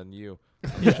A-ha and then you.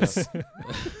 Yes.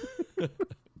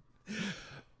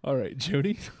 All right,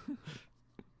 Jody.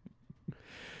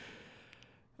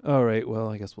 All right, well,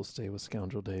 I guess we'll stay with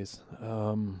Scoundrel Days.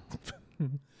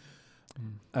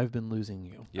 I've been losing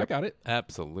you. Yep. I got it.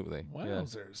 Absolutely.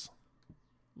 Wowzers.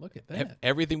 Look at that.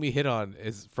 Everything we hit on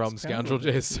is from Scoundrel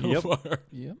Days so far.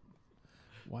 Yep.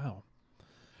 Wow.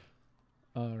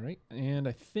 All right. And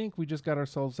I think we just got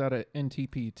ourselves out of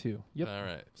NTP too. Yep. All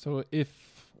right. So if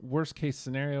worst case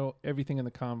scenario, everything in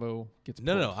the combo gets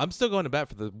pulled. No. I'm still going to bat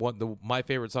for my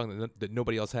favorite song that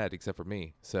nobody else had except for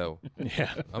me. So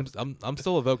yeah, I'm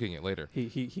still evoking it later.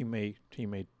 He may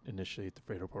initiate the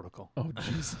Fredo Protocol. Oh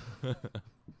jeez. I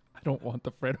don't want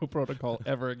the Fredo Protocol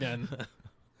ever again.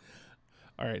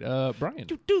 All right, Bryan.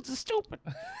 You dudes are stupid.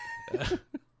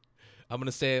 I'm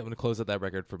gonna close out that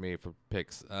record for me for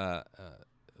picks. We're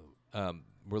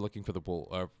looking for the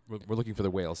bull. We're looking for the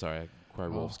whale. Sorry, Cry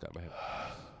Wolf's got my head.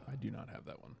 I do not have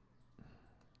that one.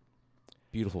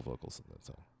 Beautiful vocals in that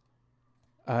song.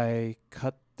 I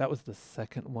cut. That was the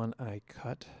second one I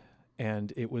cut,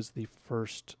 and it was the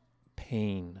first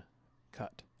Pain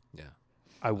cut. Yeah.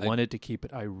 I wanted to keep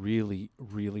it. I really,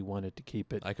 really wanted to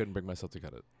keep it. I couldn't bring myself to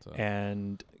cut it. So.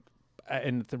 And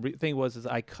the thing was,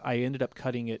 I ended up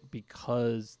cutting it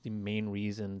because the main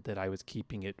reason that I was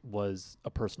keeping it was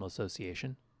a personal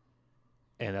association,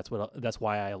 and that's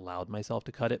why I allowed myself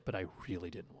to cut it. But I really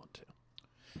didn't want to.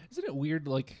 Isn't it weird?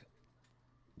 Like,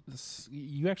 this,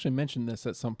 you actually mentioned this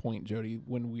at some point, Jody,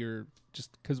 when we were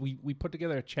just because we put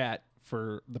together a chat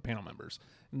for the panel members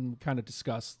and kind of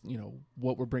discussed,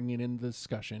 what we're bringing into the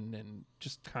discussion and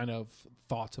just kind of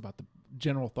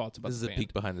general thoughts about this is the a band.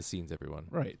 peek behind the scenes, everyone.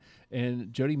 Right.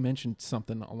 And Jody mentioned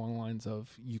something along the lines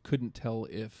of you couldn't tell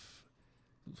if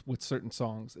with certain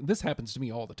songs, and this happens to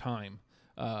me all the time,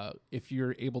 if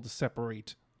you're able to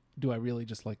separate, do I really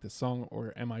just like this song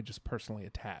or am I just personally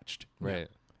attached? Right.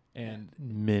 And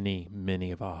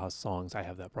many of A-ha's songs I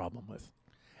have that problem with.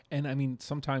 And I mean,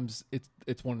 sometimes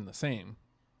it's one and the same.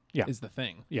 Yeah. Is the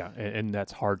thing. Yeah, and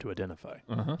that's hard to identify.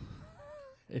 Uh-huh.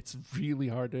 It's really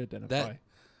hard to identify.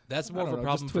 That's more of a know,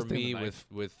 problem just for me twisting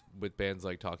the with bands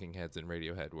like Talking Heads and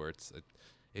Radiohead, where it's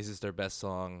is this their best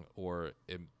song, or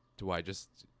do I just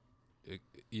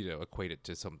equate it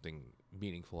to something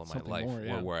meaningful in my Something life, more,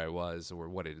 yeah. or where I was, or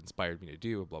what it inspired me to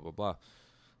do, blah blah blah.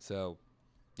 So,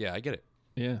 yeah, I get it.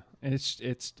 Yeah, and it's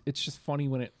just funny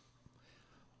when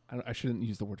I shouldn't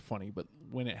use the word funny, but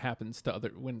when it happens to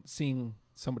when seeing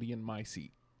somebody in my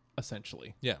seat,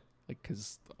 essentially. Yeah. Like,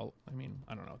 because I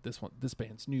don't know, this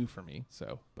band's new for me,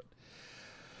 so but.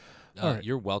 Right.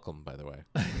 You're welcome, by the way.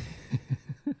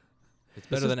 It's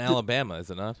better than Alabama,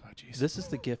 is it not? Oh, geez. This is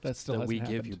the gift that we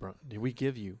give you, happened. bro.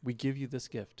 We give you this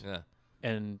gift. Yeah.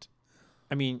 And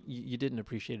I mean, you didn't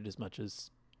appreciate it as much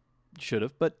as you should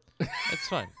have, but It's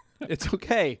fine. it's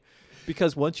okay,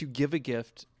 because once you give a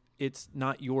gift, it's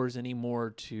not yours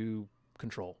anymore to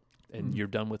control, and you're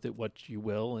done with it what you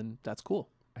will, and that's cool.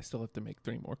 I still have to make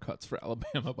 3 more cuts for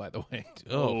Alabama, by the way.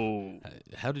 Oh.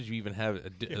 How did you even have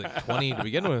 20 to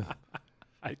begin with?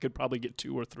 I could probably get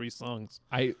 2 or 3 songs.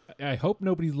 I hope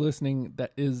nobody's listening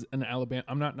that is an Alabama.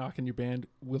 I'm not knocking your band.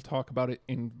 We'll talk about it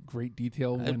in great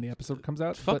detail when the episode comes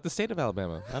out. Fuck the state of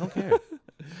Alabama. I don't care.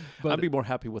 But I'd be more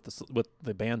happy with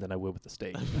the band than I would with the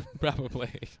state. Probably.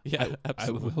 Yeah,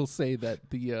 absolutely. I will say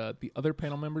that the other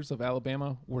panel members of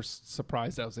Alabama were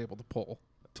surprised I was able to pull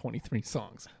 23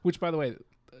 songs, which, by the way,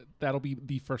 that'll be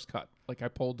the first cut. Like, I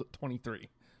pulled 23.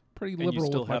 Pretty And liberal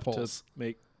you still with my have polls. to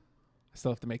make. I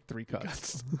still have to make 3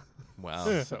 cuts.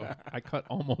 Wow. So I cut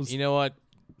almost. You know what?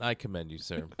 I commend you,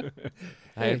 sir.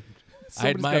 Hey, I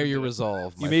admire gotta your do it.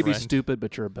 resolve. You my may be friend. stupid,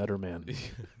 but you're a better man.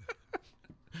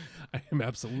 I am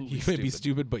absolutely You stupid. may be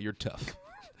stupid, but you're tough.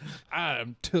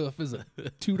 I'm tough as a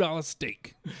 $2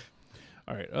 steak.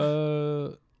 All right.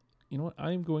 You know what?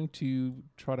 I'm going to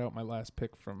trot out my last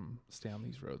pick from Stay on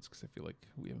These Roads because I feel like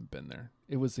we haven't been there.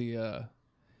 It was a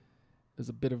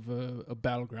bit of a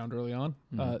battleground early on.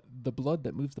 The Blood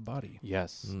That Moves the Body.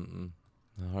 Yes.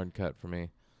 A hard cut for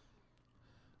me.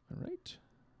 All right.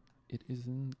 It is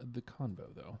in the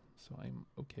convo, though, so I'm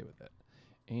okay with that.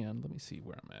 And let me see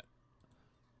where I'm at.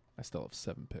 I still have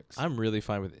 7 picks. I'm really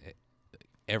fine with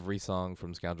every song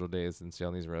from Scoundrel Days and Stay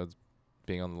on These Roads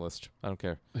being on the list. I don't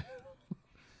care.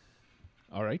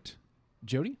 All right.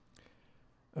 Jody?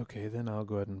 Okay, then I'll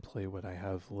go ahead and play what I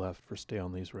have left for Stay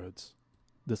on These Roads.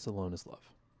 This Alone Is Love.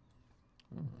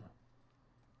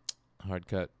 Hard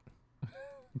cut. I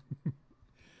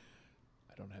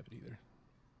don't have it either.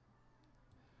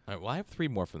 All right, well, I have 3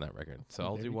 more from that record, so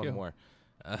I'll There do we one go. more.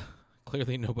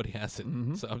 Clearly, nobody has it,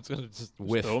 so I'm just going to just Just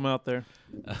whiff. throw them out there.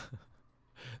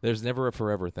 There's never a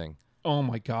forever thing. Oh,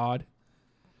 my God.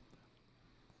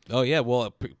 Oh, yeah,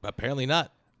 well, apparently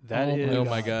not. That Oh is. Oh,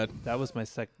 my God. That was my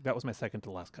second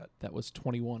to last cut. That was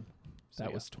 21. So, That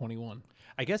yeah. was 21.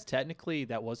 I guess technically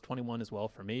that was 21 as well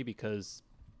for me because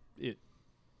the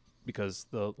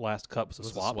last cut was a It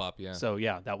was a swap. swap, yeah. So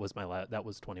yeah, that was that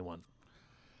was 21.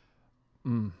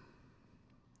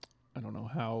 I don't know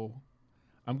how.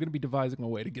 I'm going to be devising a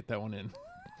way to get that one in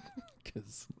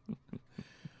because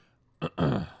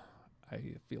I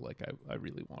feel like I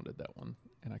really wanted that one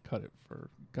and I cut it for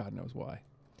God knows why.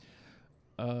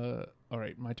 All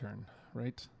right, my turn,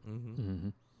 right? Mm-hmm.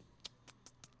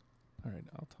 All right,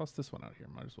 I'll toss this one out here.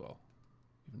 Might as well.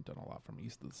 We haven't done a lot from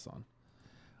East of the Sun.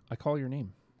 I Call Your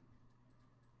Name.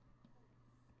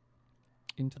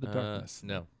 Into the Darkness.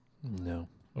 No. No,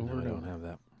 Over I and don't over. have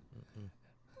that.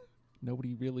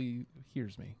 Nobody really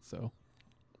hears me, so.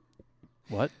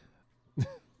 What?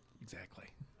 Exactly.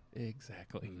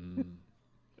 All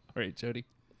right, Jody.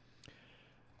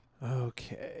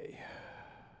 Okay.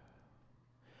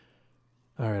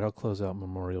 All right, I'll close out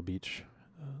Memorial Beach.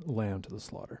 Lamb to the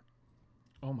Slaughter.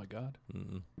 Oh, my God.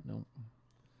 Mm-mm. No.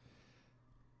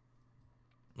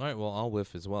 All right, well, I'll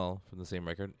whiff as well from the same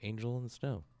record, Angel in the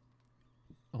Snow.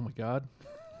 Oh my God.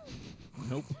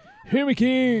 Nope. Hear me,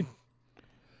 King.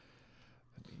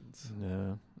 That means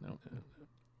No. nope.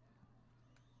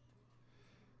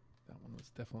 That one was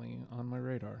definitely on my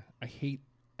radar. I hate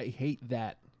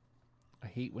that. I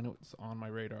hate when it's on my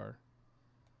radar.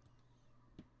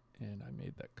 And I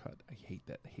made that cut. I hate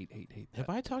that. Hate that. Have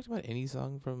I talked about any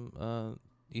song from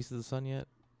East of the Sun yet?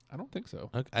 I don't think so.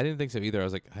 Okay, I didn't think so either. I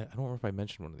was like, I don't remember if I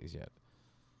mentioned one of these yet.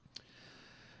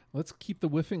 Let's keep the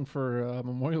whiffing for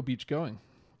Memorial Beach going.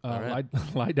 All right.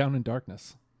 Lie Down in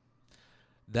Darkness.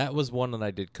 That was one that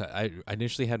I did cut. I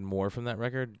initially had more from that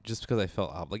record just because I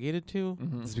felt obligated to.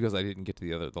 Mhm. Just because I didn't get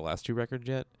to the last two records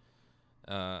yet.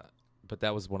 But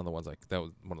that was one of the ones I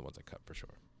cut for sure.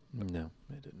 No,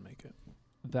 it didn't make it.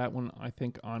 That one, I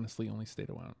think, honestly only stayed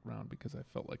around because I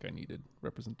felt like I needed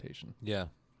representation. Yeah.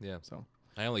 So,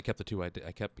 I only kept the two I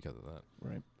kept because of that.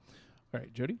 right. All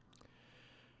right, Jody?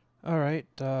 All right,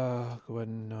 go ahead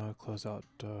and close out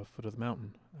Foot of the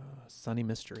Mountain. Sunny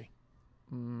Mystery.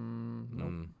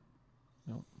 Nope.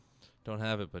 Nope. Don't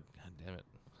have it, but god damn it,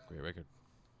 great record.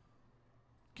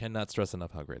 Cannot stress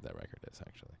enough how great that record is,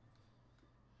 actually.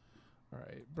 All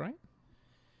right, Bryan?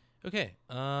 Okay,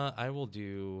 I will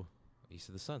do East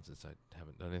of the Sun since I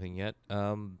haven't done anything yet.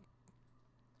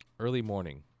 Early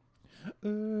Morning.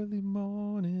 Early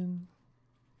morning.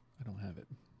 I don't have it.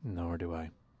 Nor do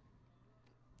I.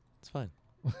 It's fine.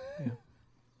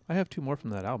 I have two more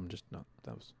from that album, just not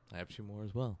those. I have two more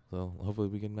as well, so hopefully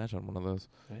we can match on one of those.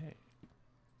 Hey.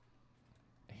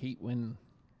 I hate when,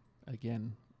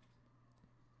 again,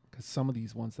 because some of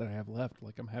these ones that I have left,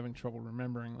 like I'm having trouble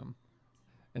remembering them.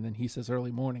 And then he says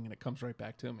early morning and it comes right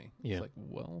back to me. Yeah. It's like,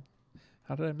 well,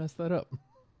 how did I mess that up?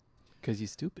 Because you're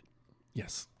stupid.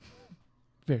 Yes.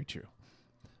 Very true.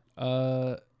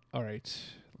 All right.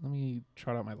 Let me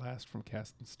trot out my last from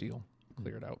Cast and Steel.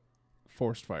 Clear it out.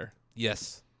 Forest Fire.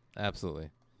 Yes, absolutely.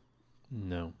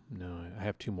 No, I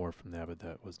have two more from that, but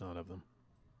that was not of them.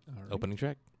 All right. Opening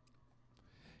track.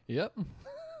 Yep.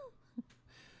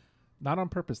 Not on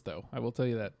purpose, though. I will tell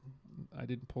you that. I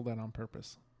didn't pull that on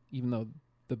purpose. Even though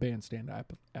the bandstand I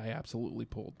absolutely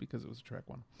pulled because it was a track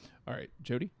one. All right,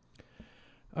 Jody?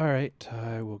 All right,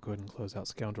 I will go ahead and close out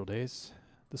Scoundrel Days.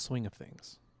 The Swing of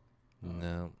Things.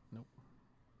 No. Nope.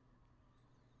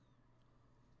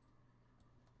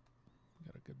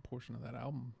 Got a good portion of that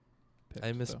album picked,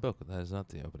 I though. misspoke. That is not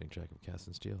the opening track of Cast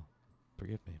and Steel.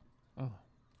 Forgive me. Oh. All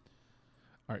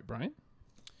right, Bryan?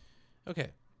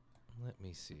 Okay. Let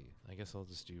me see. I guess I'll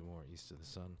just do more East of the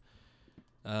Sun.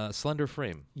 Slender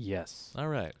Frame. Yes. All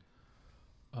right.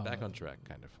 Back on track,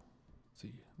 kind of. Let's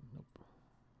see. Nope.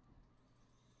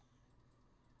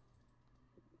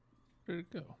 Where'd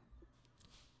it go?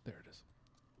 There it is.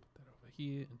 Put that over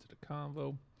here into the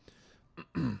convo.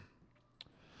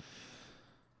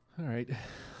 All right.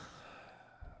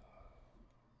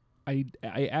 I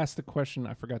asked the question.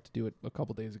 I forgot to do it a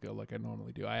couple days ago like I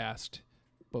normally do. I asked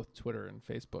both Twitter and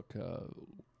Facebook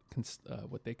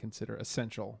what they consider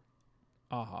essential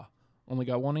A-Ha. Only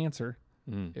got one answer.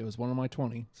 It was one of my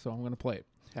 20, so I'm going to play it.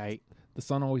 Hey. The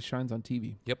sun always shines on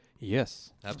TV.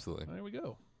 Yes. Absolutely. There we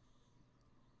go.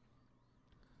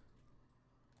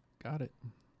 Got it.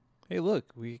 Hey,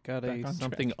 look, we got Back on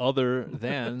something track. other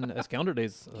than a Scoundrel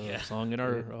Days Yeah. song in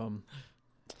our.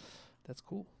 That's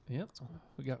cool. Yep.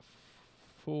 We got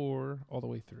 4 all the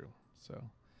way through. So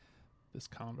this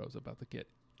combo is about to get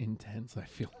intense, I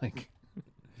feel like.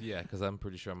 Yeah, because I'm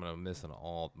pretty sure I'm going to miss on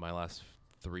all my last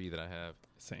 3 that I have.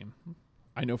 Same.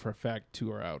 I know for a fact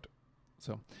 2 are out.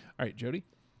 So, all right, Jody.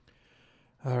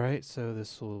 All right, so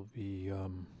this will be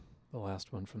the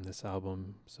last one from this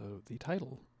album. So the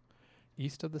title,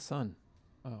 East of the Sun.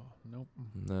 Oh, nope.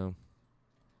 No.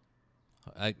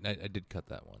 I did cut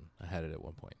that one. I had it at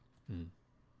one point.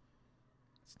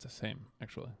 It's the same,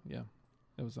 actually. Yeah.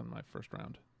 It was on my first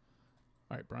round.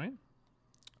 All right, Bryan.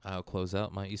 I'll close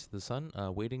out my East of the Sun,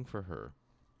 Waiting for Her.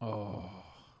 Oh.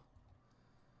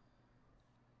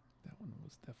 That one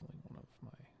was definitely one of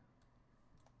my...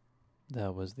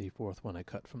 That was the fourth one I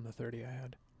cut from the 30 I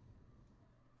had.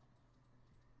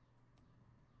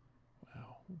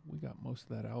 Wow. We got most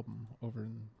of that album over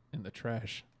in the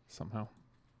trash somehow.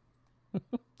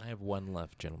 I have 1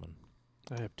 left, gentlemen.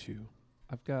 I have 2.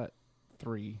 I've got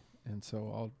 3, and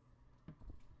so I'll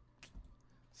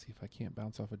see if I can't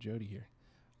bounce off of Jody here.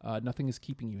 Nothing is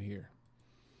Keeping You Here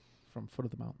from Foot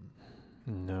of the Mountain.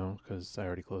 No, because I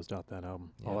already closed out that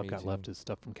album. Yeah, All I've me got too. left is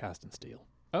stuff from Cast and Steel.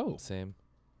 Oh, Same.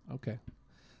 okay.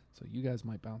 So you guys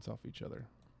might bounce off each other,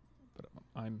 but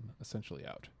I'm essentially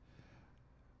out.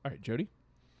 All right, Jody.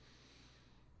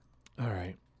 All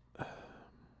right.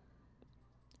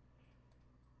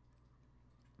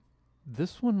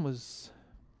 This one was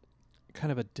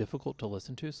kind of a difficult to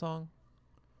listen to song.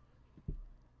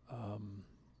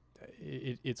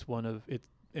 It's one of it,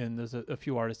 and there's a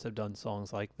few artists have done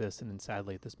songs like this, and then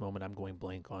sadly at this moment I'm going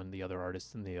blank on the other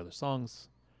artists and the other songs.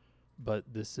 But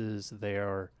this is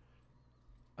their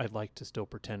I'd like to still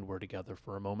pretend we're together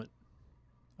for a moment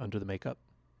under the makeup.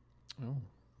 Oh,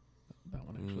 that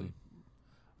one actually.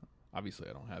 Obviously,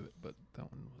 I don't have it, but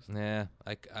that one was. Yeah,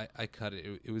 I cut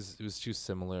it. It was too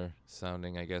similar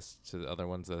sounding, I guess, to the other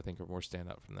ones that I think are more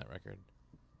standout from that record.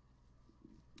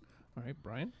 All right,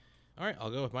 Bryan. All right,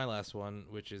 I'll go with my last one,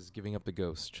 which is "Giving Up the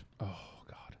Ghost." Oh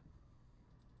God,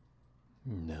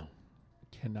 No.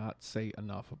 cannot say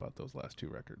enough about those last two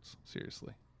records.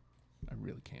 Seriously, I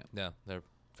really can't. Yeah, they're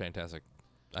fantastic.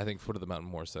 I think "Foot of the Mountain"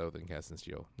 more so than "Cast in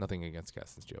Steel." Nothing against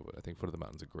 "Cast in Steel," but I think "Foot of the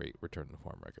Mountain's" a great return to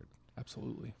form record.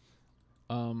 Absolutely.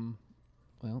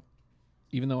 Well,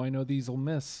 even though I know these will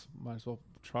miss, might as well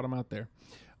trot them out there.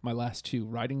 My last two,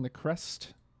 Riding the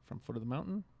Crest from Foot of the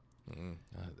Mountain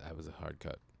That was a hard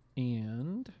cut.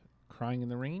 and Crying in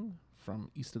the Rain from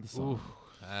East of the Sun.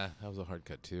 That was a hard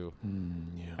cut too.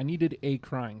 Yeah. I needed a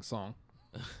crying song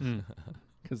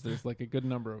because there's like a good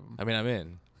number of them. I mean, I'm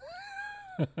in.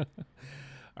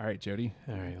 All right, Jody.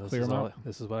 All right, Clear 'em out.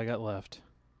 this is what I got left.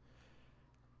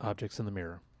 Objects in the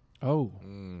Mirror. Oh,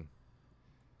 Mm,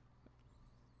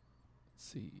 let's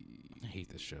see. I hate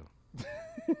this show.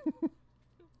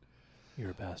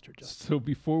 You're a bastard, Justin. So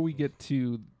before we get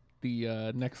to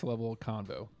the next level of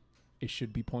convo, it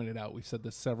should be pointed out, we've said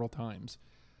this several times,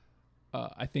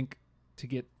 I think to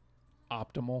get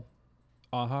optimal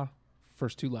A-Ha,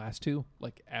 first two, last two,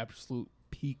 like absolute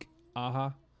peak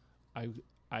A-Ha,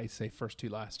 I say first two,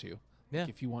 last two. Yeah. Like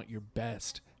if you want your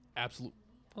best, absolute,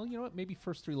 well, you know what, maybe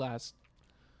first three, last.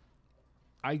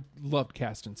 I loved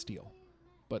Cast in Steel,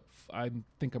 but I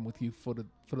think I'm with you. Foot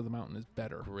of the Mountain is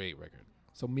better. Great record.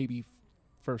 So maybe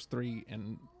first three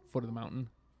and Foot of the Mountain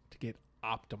to get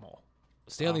optimal.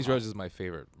 "Stay on These Roads" is my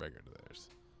favorite record of theirs.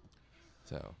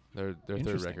 So their third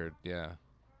Interesting. record, yeah,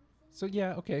 So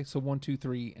yeah, okay. So 1, 2,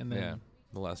 3, and then yeah,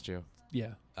 the last two.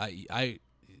 yeah.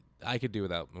 I could do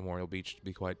without Memorial Beach, to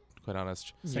be quite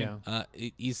honest. Same. Yeah.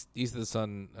 East of the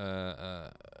Sun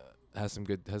has some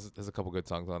good has a couple good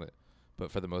songs on it,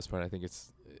 but for the most part, I think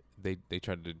it's they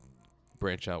tried to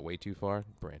branch out way too far.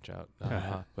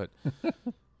 But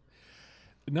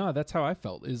No, that's how I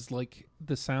felt. Is like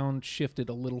the sound shifted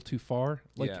a little too far.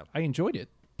 Like Yeah. I enjoyed it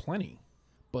plenty,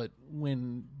 but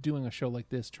when doing a show like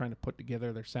this, trying to put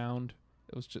together their sound,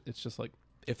 it's just like,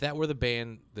 if that were the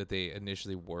band that they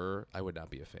initially were, I would not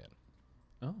be a fan.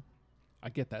 oh, I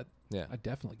get that. Yeah, I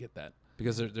definitely get that.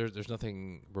 because there's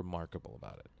nothing remarkable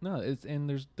about it. No, it's and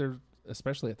there's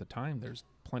especially at the time, there's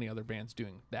plenty other bands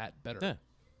doing that better. Yeah.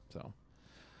 So,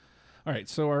 all right.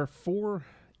 So our 4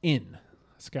 in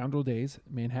Scoundrel Days,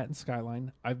 Manhattan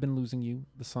Skyline, I've Been Losing You,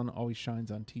 The Sun Always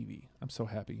Shines on TV. I'm so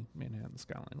happy Manhattan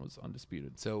Skyline was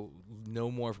undisputed. So no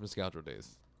more from Scoundrel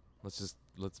Days. Let's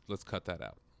cut that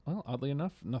out. Well, oddly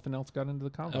enough, nothing else got into the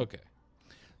combo. Okay.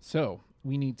 So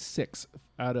we need 6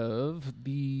 out of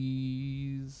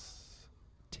these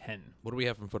 10. What do we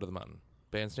have from Foot of the Mountain?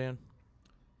 Bandstand?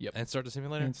 Yep. And Start the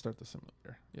Simulator? And Start the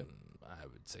Simulator. Yep. I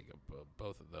would say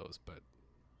both of those, but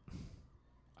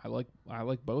I like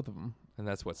both of them. and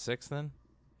that's what, 6 then?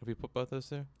 If we put both those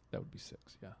there? That would be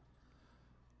 6, yeah.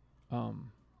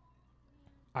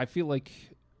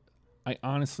 I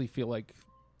honestly feel like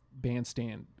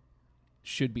Bandstand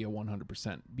should be a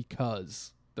 100%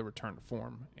 because the return to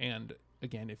form. And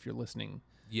again, if you're listening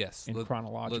Yes. in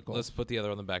chronological, Let's put the other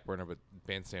on the back burner, but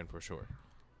Bandstand for sure.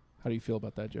 how do you feel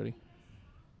about that, Jody?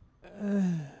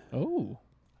 Oh,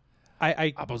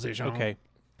 I opposition. okay.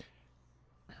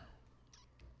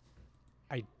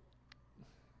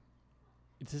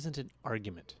 This isn't an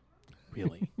argument,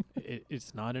 really.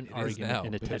 It's not an It is argument now.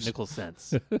 in a It is. technical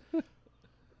sense.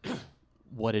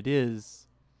 What it is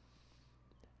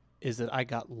that I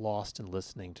got lost in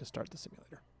listening to Start the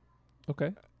Simulator.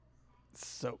 Okay.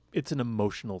 So it's an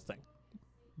emotional thing.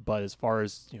 But as far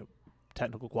as,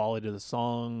 technical quality of the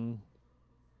song,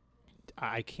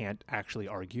 I can't actually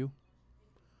argue.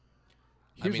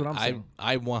 Here's what I'm saying.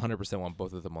 I 100% want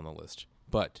both of them on the list,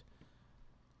 but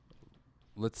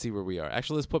let's see where we are.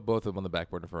 Actually, let's put both of them on the back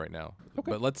burner for right now.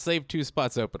 Okay. But let's save 2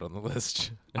 spots open on the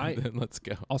list, and then let's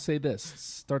go. I'll say this: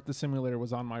 Start the Simulator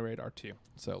was on my radar too.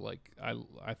 So like,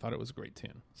 I thought it was a great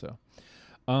tune. So,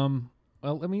 well,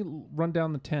 let me run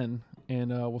down the 10, and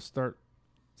we'll start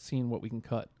seeing what we can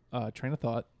cut. Train of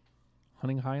Thought,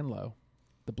 Hunting High and Low,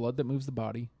 The Blood That Moves the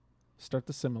Body, Start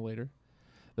the Simulator,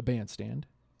 The Bandstand,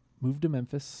 Move to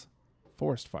Memphis,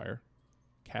 Forest Fire,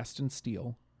 Cast in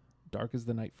Steel, Dark as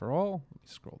the Night for All.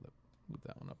 Let me move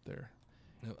that one up there.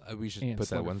 No, we should And put that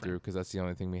Slender one Frame. through because that's the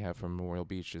only thing we have from Memorial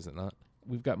Beach, is it not?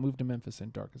 We've got Move to Memphis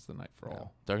and Dark as the Night for Yeah.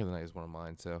 All. Dark as the Night is one of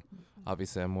mine, so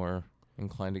obviously I'm more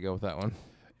inclined to go with that one.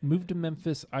 Move to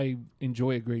Memphis, I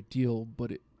enjoy a great deal,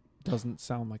 but it doesn't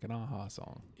sound like an A-ha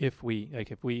song. If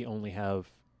we only have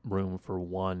room for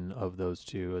one of those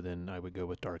two, then I would go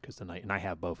with Dark as the Night, and I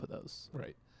have both of those.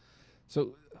 Right.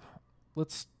 So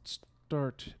let's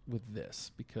start with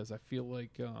this because I feel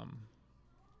like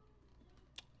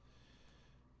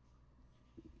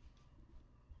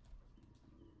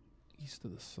East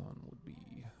of the Sun would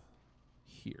be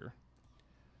here.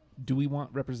 Do we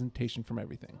want representation from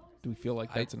everything? Do we feel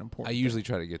like that's an important I usually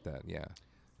try to get that, yeah.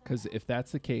 Because if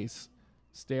that's the case,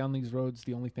 Stay on These Roads,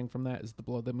 the only thing from that is The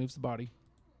Blood That Moves the Body.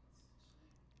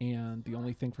 And the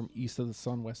only thing from East of the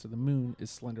Sun, West of the Moon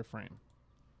is Slender Frame.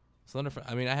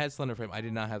 I mean, I had Slender Frame. I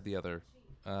did not have the other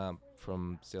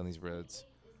from Stay on These Roads.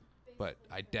 But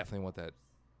I definitely want that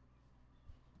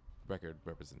record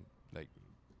represent. Like,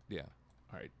 yeah.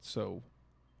 All right, so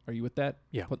are you with that?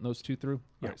 Yeah. Putting those two through?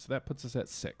 Yeah. All right, so that puts us at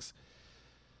 6.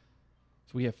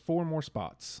 So we have 4 more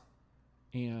spots.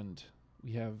 And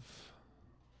we have...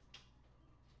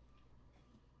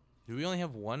 Do we only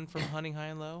have one from Hunting High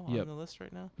and Low on Yep. the list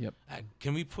right now? Yep.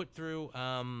 Can we put through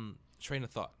Train of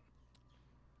Thought?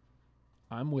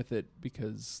 I'm with it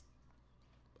because,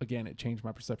 again, it changed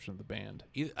my perception of the band.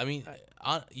 I mean,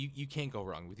 you can't go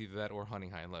wrong with either that or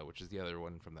Hunting High and Low, which is the other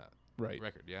one from that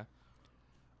record, yeah?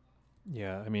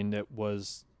 Yeah, I mean, it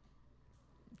was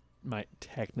my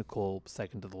technical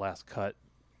second to the last cut,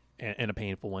 and a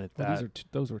painful one at Well, that.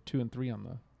 those were 2 and 3 on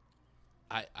the...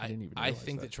 I didn't even I realize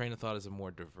think that. that Train of Thought is a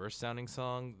more diverse sounding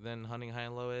song than Hunting High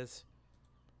and Low is.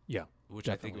 Yeah, Which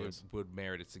I think Definitely is. would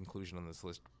merit its inclusion on this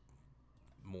list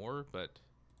more, but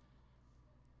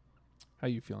How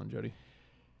you feeling, Jody?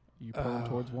 You pulling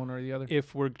towards one or the other?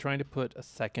 if we're trying to put a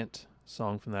second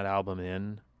song from that album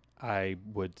in, I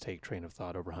would take Train of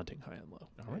Thought over Hunting High and Low.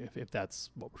 All right. If that's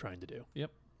what we're trying to do.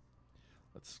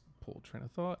 Let's pull Train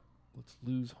of Thought. Let's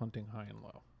lose Hunting High and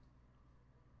Low.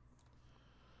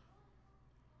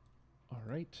 All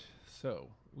right. So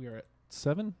we are at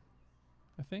 7,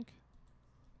 I think.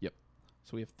 Yep.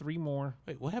 So we have 3 more.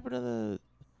 wait, what happened to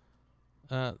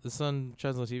the Sun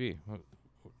Shines on TV?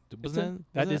 Wasn't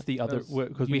That is the other, that was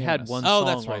because we had unanimous. one Oh, song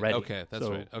that's right. already. Okay, that's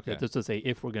So right. Okay. Just to say,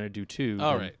 if we're going to do 2,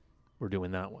 All then right. we're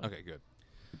doing that one. Okay, good.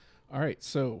 All right.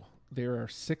 So there are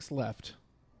 6 left.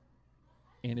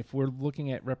 And if we're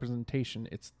looking at representation,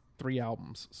 it's 3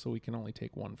 albums. So we can only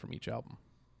take 1 from each album.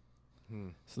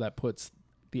 So that puts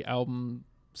the album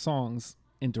songs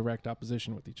in direct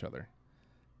opposition with each other.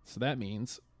 So that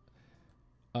means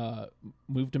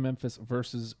Move to Memphis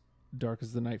versus Dark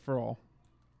as the Night for All.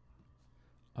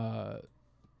 I'm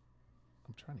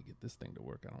trying to get this thing to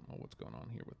work. I don't know what's going on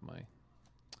here with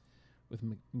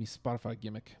me Spotify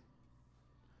gimmick.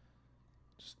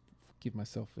 Just give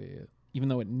myself even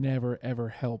though it never ever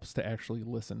helps to actually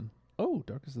listen. Oh,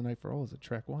 Dark as the Night for All is at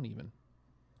track 1 even.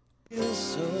 You're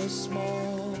so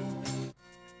small.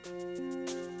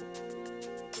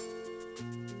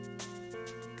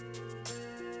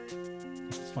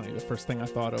 It's funny. The first thing I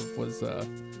thought of was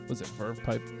it Verve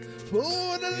Pipe? For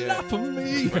the Yeah. life of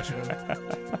me.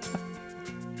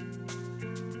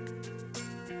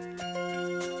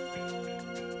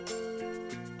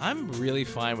 I'm really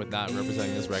fine with not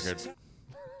representing this record.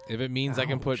 If it means I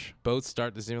can put Ouch. both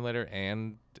Start the Simulator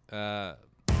and the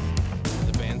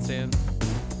Bandstand.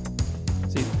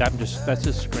 See, that's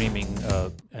just screaming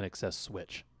an excess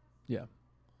switch Yeah.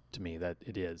 to me, that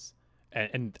it is.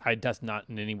 And that's not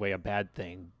in any way a bad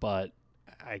thing, but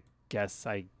I guess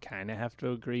I kind of have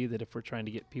to agree that if we're trying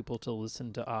to get people to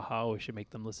listen to A-ha, we should make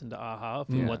them listen to A-ha. If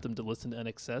we Yeah. want them to listen to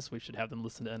NXS, we should have them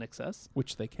listen to NXS.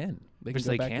 Which they can. They Which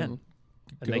can go they back can.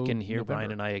 And they go can hear November.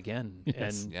 Bryan and I again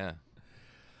Yes. and Yeah.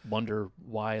 wonder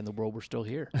why in the world we're still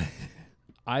here.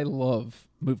 I love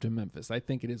Move to Memphis. I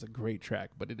think it is a great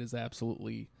track, but it is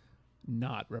absolutely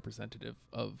not representative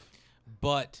of...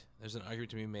 But there's an argument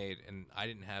to be made, and I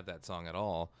didn't have that song at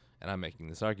all, and I'm making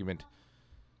this argument.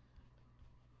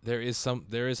 There is something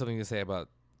to say about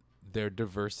their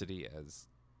diversity as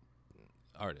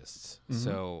artists. Mhm.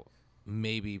 So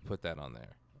maybe put that on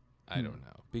there. I don't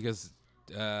know, because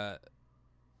Dark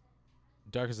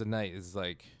as the Night is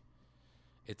like,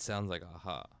 it sounds like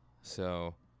A-ha.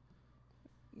 So,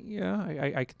 Yeah,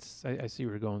 I see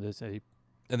where you're going with this. and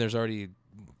there's already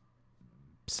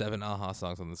 7 A-ha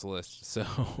songs on this list.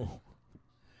 So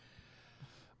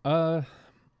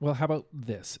Well, how about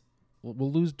this?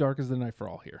 We'll lose Dark as the Night for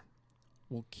All here.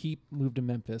 We'll keep Move to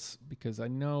Memphis because I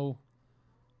know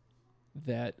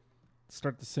that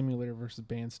Start the Simulator versus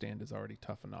Bandstand is already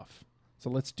tough enough. So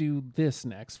let's do this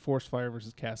next. Forest Fire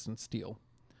versus Cast and Steel.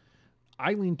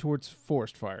 I lean towards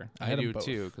Forest Fire. I had 'em do both.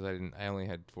 too, because I only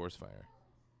had Forest Fire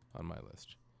on my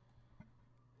list.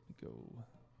 Go.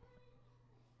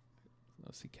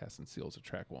 Let's see. Cast and Steel is a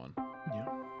track 1. Yeah.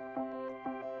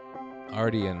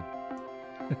 Already in.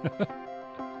 And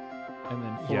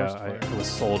then Yeah, Forest Fire. I was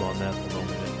sold on that the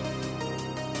moment it.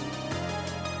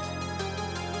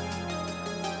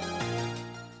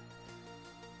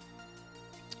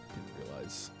 Didn't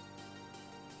realize.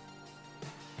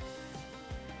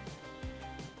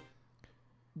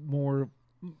 More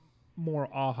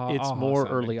aha. It's aha more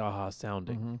sounding. early aha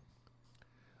sounding. Mhm.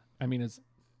 I mean, it's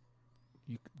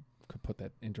you could put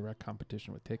that in direct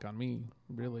competition with Take on Me,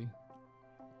 really.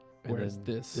 And Whereas then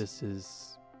this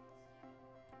is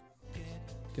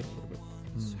get a little bit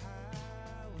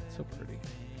so pretty.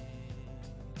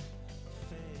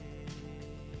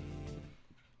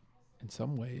 In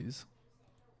some ways,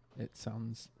 it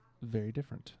sounds very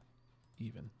different.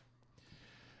 Even.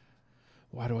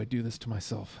 Why do I do this to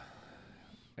myself?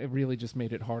 It really just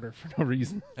made it harder for no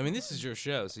reason. I mean, this is your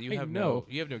show, so you I have know.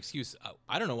 no excuse.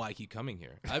 I don't know why I keep coming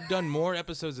here. I've done more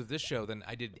episodes of this show than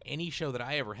I did any show that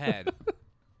I ever had.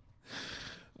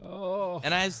 Oh,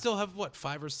 And I still have,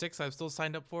 5 or 6 I've still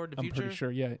signed up for in the I'm future? pretty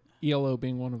sure. Yeah, ELO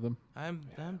being one of them. I'm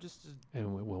just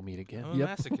and we'll meet again. I'm a Yep.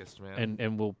 masochist, man.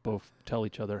 And we'll both tell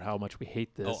each other how much we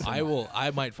hate this. Oh,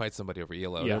 I might fight somebody over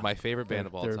ELO. Yeah. They're my favorite band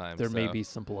of all time. There may so, be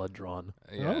some blood drawn.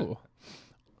 Yeah. Oh,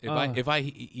 If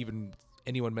even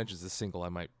anyone mentions this single, I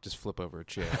might just flip over a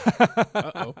chair.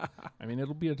 uh-oh. I mean,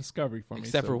 it'll be a discovery for me.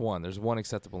 Except so for one. There's one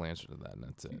acceptable answer to that, and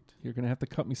that's it. You're going to have to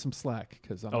cut me some slack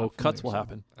because I'm Oh, not cuts familiar, will so-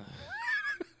 happen.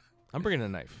 I'm bringing a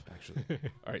knife, actually.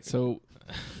 All right, so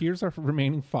here's our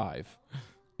remaining 5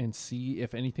 and see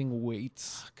if anything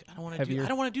weights. I don't want to Heavier. I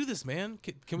don't want to do this, man.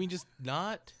 Can we just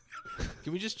not?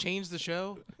 Can we just change the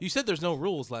show? You said there's no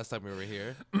rules last time we were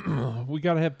here. We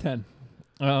got to have 10.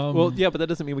 Well, yeah, but that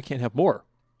doesn't mean we can't have more.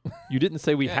 You didn't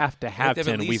say we have to have at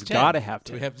 10. least We've 10. got to have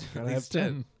 10. We have to Gotta at have least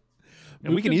 10.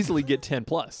 And we can easily get 10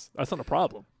 plus. That's not a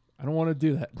problem. I don't want to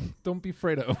do that. Don't be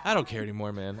Fredo. I don't care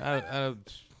anymore, man. I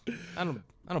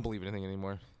don't believe anything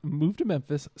anymore. Move to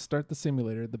Memphis, start the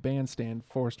simulator, the bandstand,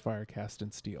 Forest Fire, Cast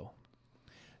and Steel.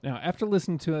 Now, after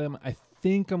listening to them, I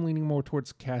think I'm leaning more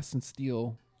towards Cast and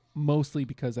Steel, mostly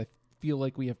because I feel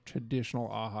like we have traditional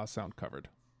aha sound covered.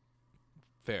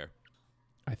 Fair.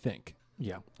 I think.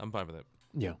 Yeah. I'm fine with it.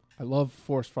 Yeah. I love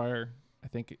Forest Fire. I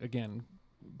think, again,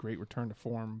 great return to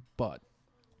form, but.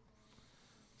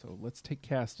 So let's take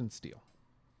Cast and Steel.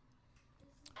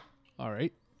 All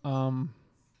right.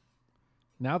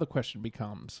 Now the question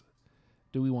becomes,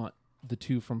 do we want the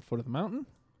 2 from Foot of the Mountain,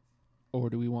 or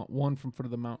do we want 1 from Foot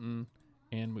of the Mountain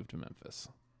and Move to Memphis?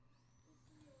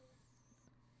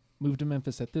 Move to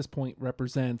Memphis at this point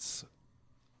represents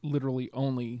literally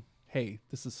only, hey,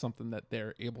 this is something that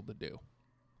they're able to do.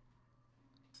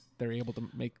 They're able to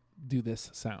do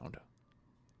this sound.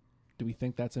 Do we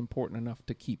think that's important enough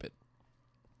to keep it?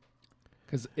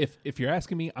 Because if you're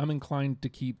asking me, I'm inclined to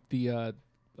keep the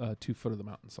 2 Foot of the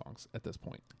Mountain songs at this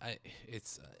point. I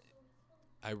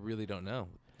really don't know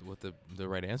what the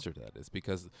right answer to that is,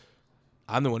 because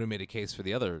I'm the one who made a case for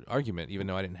the other argument, even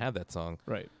though I didn't have that song.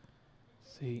 Right.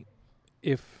 See,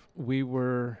 if we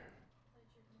were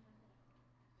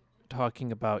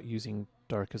talking about using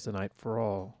Dark as the Night for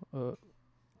All,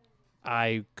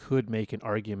 I could make an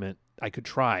argument. I could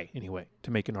try, anyway,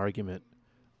 to make an argument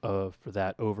for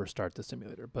that over Start the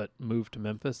Simulator. But Move to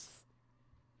Memphis,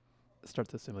 Start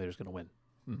the Simulator is going to win.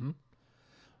 Mm-hmm.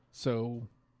 So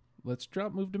let's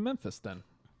drop Move to Memphis then.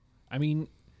 I mean,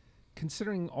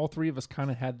 considering all 3 of us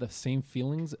kind of had the same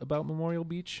feelings about Memorial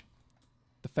Beach,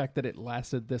 the fact that it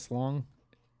lasted this long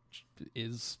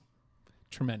is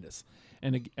tremendous.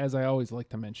 And as I always like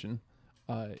to mention,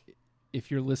 if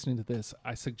you're listening to this,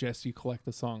 I suggest you collect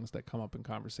the songs that come up in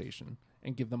conversation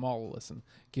and give them all a listen.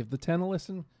 Give the 10 a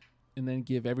listen, and then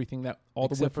give everything that all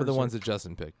the Except for the whippers ones that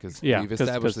Justin picked, because Yeah, we've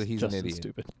established 'cause that he's Justin's an idiot.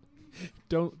 stupid.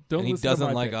 don't And he listen to doesn't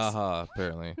my like picks. Aha,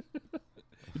 apparently.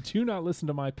 Do not listen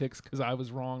to my picks because I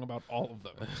was wrong about all of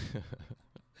them.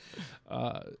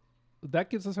 That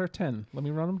gives us our 10. Let me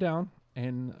run them down.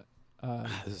 And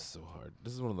This is so hard.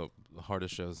 This is one of the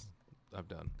hardest shows I've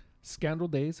done. Scoundrel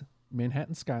Days,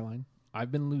 Manhattan Skyline,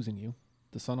 I've Been Losing You,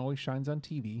 The Sun Always Shines on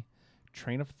TV,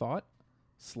 Train of Thought,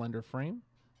 Slender Frame,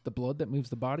 The Blood That Moves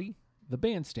the Body, The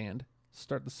Bandstand,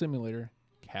 Start the Simulator,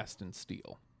 Cast and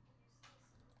Steel.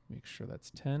 Make sure that's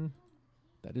 10.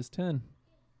 That is 10.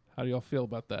 How do y'all feel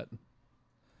about that?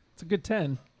 It's a good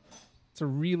 10. It's a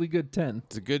really good 10.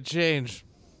 It's a good change.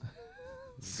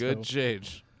 Good So,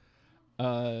 change.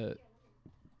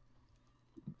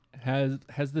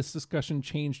 Has this discussion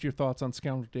changed your thoughts on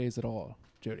Scoundrel Days at all,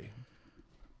 Jody?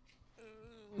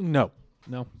 No.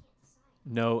 No.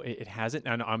 It hasn't.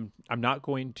 And I'm not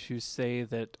going to say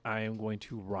that I am going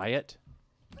to riot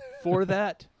for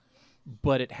that,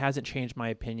 but it hasn't changed my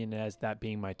opinion as that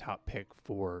being my top pick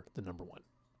for the number one.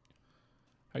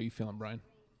 How you feeling, Bryan?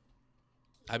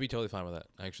 I'd be totally fine with that,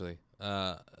 actually.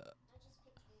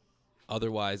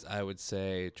 Otherwise, I would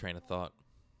say Train of Thought.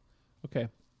 Okay.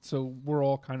 So we're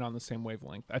all kind of on the same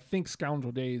wavelength. I think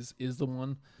Scoundrel Days is the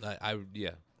one.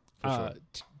 Yeah, for sure.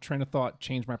 Train of Thought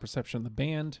changed my perception of the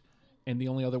band, and the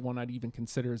only other one I'd even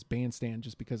consider is Bandstand,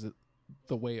 just because of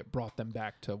the way it brought them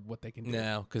back to what they can do.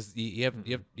 No, because you have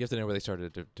to know where they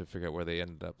started to figure out where they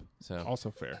ended up. So Also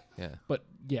fair. yeah, But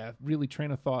yeah, really, Train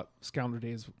of Thought, Scoundrel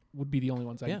Days would be the only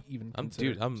ones I even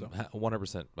consider. I'm so.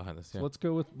 100% behind this. So Yeah.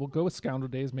 we'll go with Scoundrel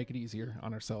Days, make it easier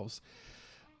on ourselves.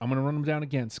 I'm going to run them down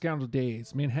again. Scoundrel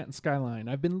Days, Manhattan Skyline,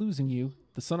 I've Been Losing You,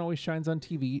 The Sun Always Shines on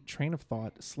TV, Train of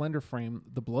Thought, Slender Frame,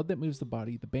 The Blood That Moves the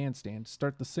Body, The Bandstand,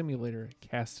 Start the Simulator,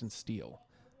 Cast in Steel.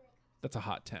 That's a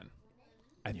hot 10.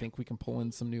 I think we can pull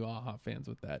in some new A-Ha fans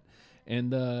with that.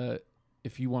 And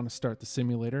if you want to start the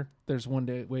simulator, there's one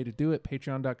way to do it.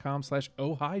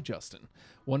 Patreon.com/OhHiJustin.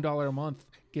 $1 a month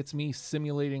gets me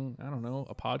simulating, I don't know,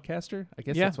 a podcaster. I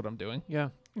guess that's what I'm doing. Yeah.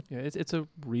 It's a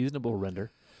reasonable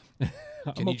render.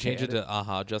 Can you change it to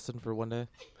A-Ha Justin for one day?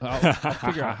 I'll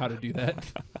figure out how to do that.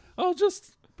 I'll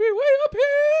just be way up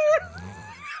here.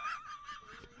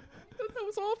 That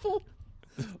was awful.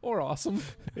 Or awesome.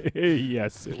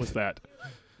 Yes, it was that.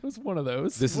 It was one of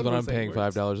those. This is One what of I'm those paying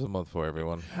words. $5 a month for,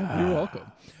 everyone. You're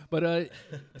welcome. But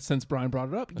since Bryan brought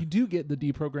it up, you do get the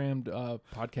deprogrammed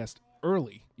podcast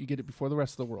early. You get it before the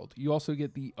rest of the world. You also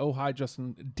get the Oh Hi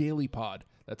Justin Daily Pod.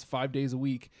 That's 5 days a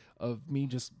week of me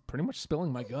just pretty much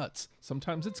spilling my guts.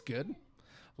 Sometimes it's good.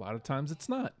 A lot of times it's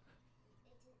not.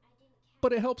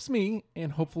 But it helps me,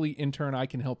 and hopefully in turn I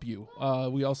can help you.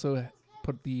 We also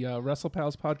put the Wrestle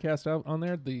Pals podcast out on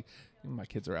there. My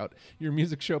kids are out. Your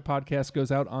Music Show podcast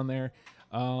goes out on there.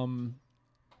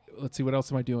 Let's see, what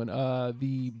else am I doing?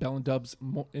 The Bell and Dubs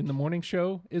in the Morning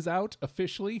show is out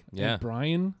officially. Yeah. And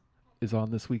Bryan is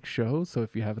on this week's show, so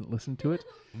if you haven't listened to it,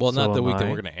 Well, So not the am week that I.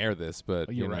 we're going to air this,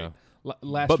 but you're you right. know.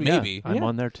 Last But week, maybe. I'm Yeah.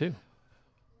 on there too.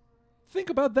 Think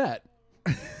about that.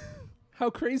 How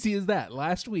crazy is that?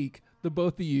 Last week, the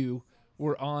both of you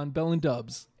were on Bell and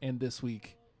Dubs, and this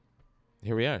week,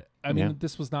 Here we are. I mean, Yeah.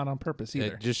 this was not on purpose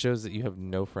either. It just shows that you have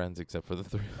no friends except for the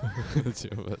two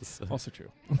of us. Also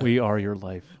true. We are your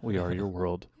life. We are your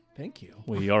world. Thank you.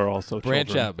 We are also Branch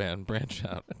children. out, man. Branch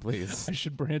out, please. I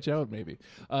should branch out maybe.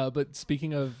 But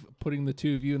speaking of putting the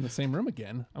two of you in the same room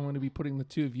again, I'm going to be putting the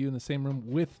two of you in the same room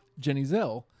with Jenny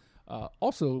Zell,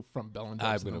 also from Bell and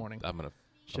Dubs in the morning. I'm gonna.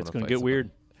 Shit's gonna gonna get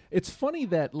weird. It's funny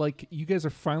that like you guys are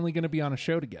finally going to be on a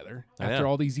show together I after know.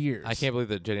 all these years. I can't believe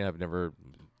that Jenny and I have never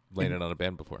landed on a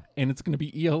band before. And it's going to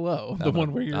be ELO, the I'm one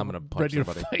gonna- where you're I'm gonna punch ready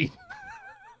to somebody. fight.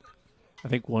 I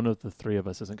think one of the three of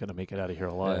us isn't going to make it out of here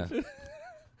alive. Yeah.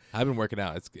 I've been working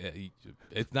out.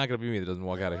 It's not gonna be me that doesn't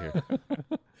walk out of here.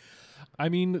 I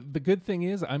mean, the good thing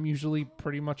is I'm usually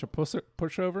pretty much a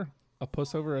pushover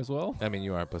as well. I mean,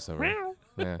 you are a pussover.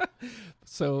 Yeah.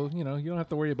 So, you don't have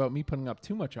to worry about me putting up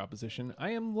too much opposition.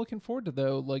 I am looking forward to,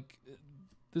 though, like,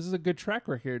 this is a good track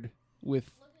record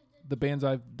with the bands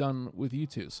I've done with you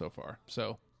two so far.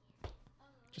 So,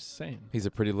 just saying. He's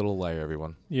a pretty little liar,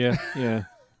 everyone. Yeah, yeah.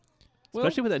 Well,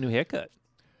 Especially with that new haircut.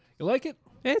 you like it?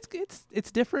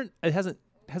 It's different. It hasn't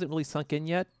really sunk in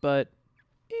yet, but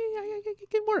it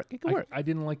can work. It can work. I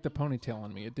didn't like the ponytail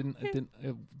on me. It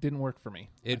didn't work for me.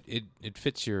 It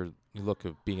fits your look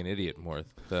of being an idiot more.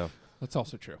 So That's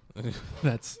also true.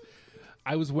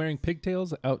 I was wearing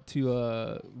pigtails out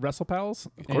to Wrestle Pals.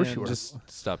 Of course and you were. just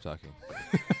stop talking,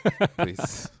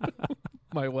 please.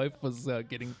 My wife was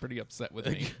getting pretty upset with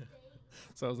me.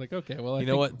 So I was like, okay, well, You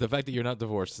know what? The fact that you're not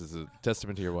divorced is a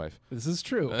testament to your wife. This is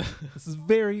true. This is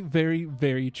very, very,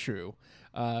 very true.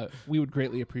 We would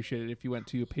greatly appreciate it if you went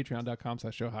to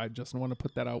patreon.com/ohhi. Justin, I want to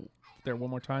put that out there one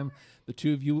more time. The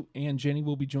two of you and Jenny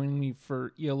will be joining me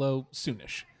for ELO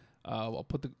soonish. I'll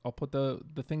put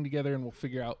the thing together and we'll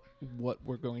figure out what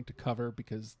we're going to cover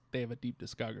because they have a deep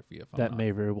discography. That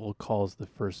may very well cause the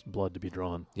first blood to be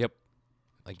drawn. Yep.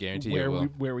 I guarantee you it will.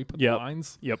 where we put the Yep.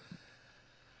 lines. Yep.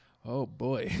 Oh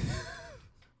boy.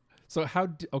 So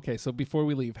so before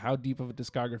we leave, how deep of a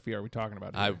discography are we talking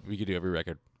about here? We could do every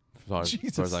record as far as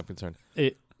Jesus. I'm concerned.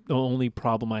 The only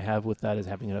problem I have with that is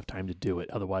having enough time to do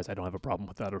it. Otherwise, I don't have a problem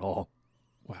with that at all.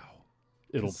 Wow.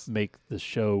 It'll make the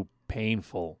show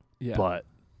painful, Yeah. but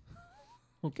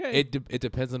Okay. It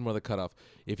depends on where the cutoff.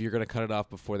 If you're gonna cut it off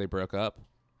before they broke up,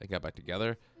 they got back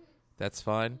together, that's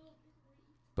fine.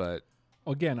 But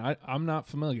Again, I'm not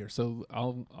familiar, so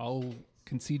I'll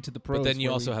concede to the pros. but then you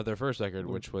where also we- have their first record,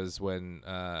 which was when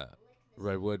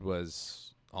Redwood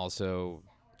was also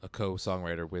a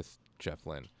co-songwriter with Jeff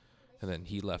Lynne, and then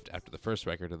he left after the first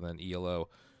record, and then ELO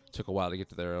took a while to get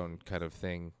to their own kind of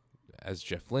thing as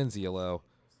Jeff Lynne's ELO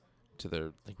to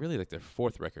their their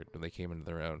fourth record when they came into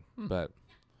their own. But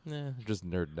just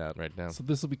nerding out right now. So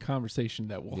this will be conversation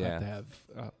that we'll Yeah. have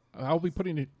to have. I'll be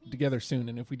putting it together soon,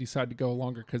 and if we decide to go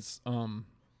longer, because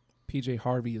PJ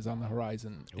Harvey is on the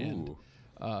horizon, and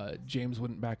James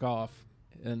wouldn't back off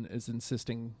and is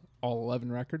insisting all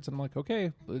 11 records. And I'm like,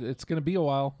 okay, but it's going to be a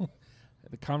while.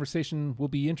 The conversation will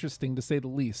be interesting, to say the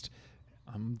least.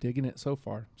 I'm digging it so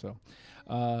far. So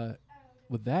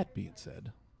with that being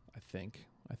said, I think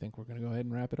we're going to go ahead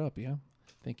and wrap it up, yeah?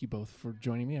 Thank you both for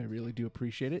joining me. I really do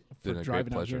appreciate it, for Been a great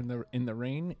driving out pleasure. here in the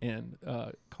rain and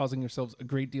causing yourselves a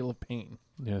great deal of pain.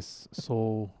 Yes,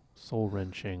 soul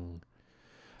wrenching,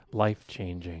 life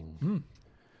changing.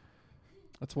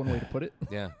 That's one way to put it.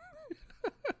 Yeah.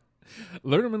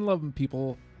 Learn them and love them,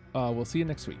 people. We'll see you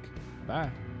next week. Bye.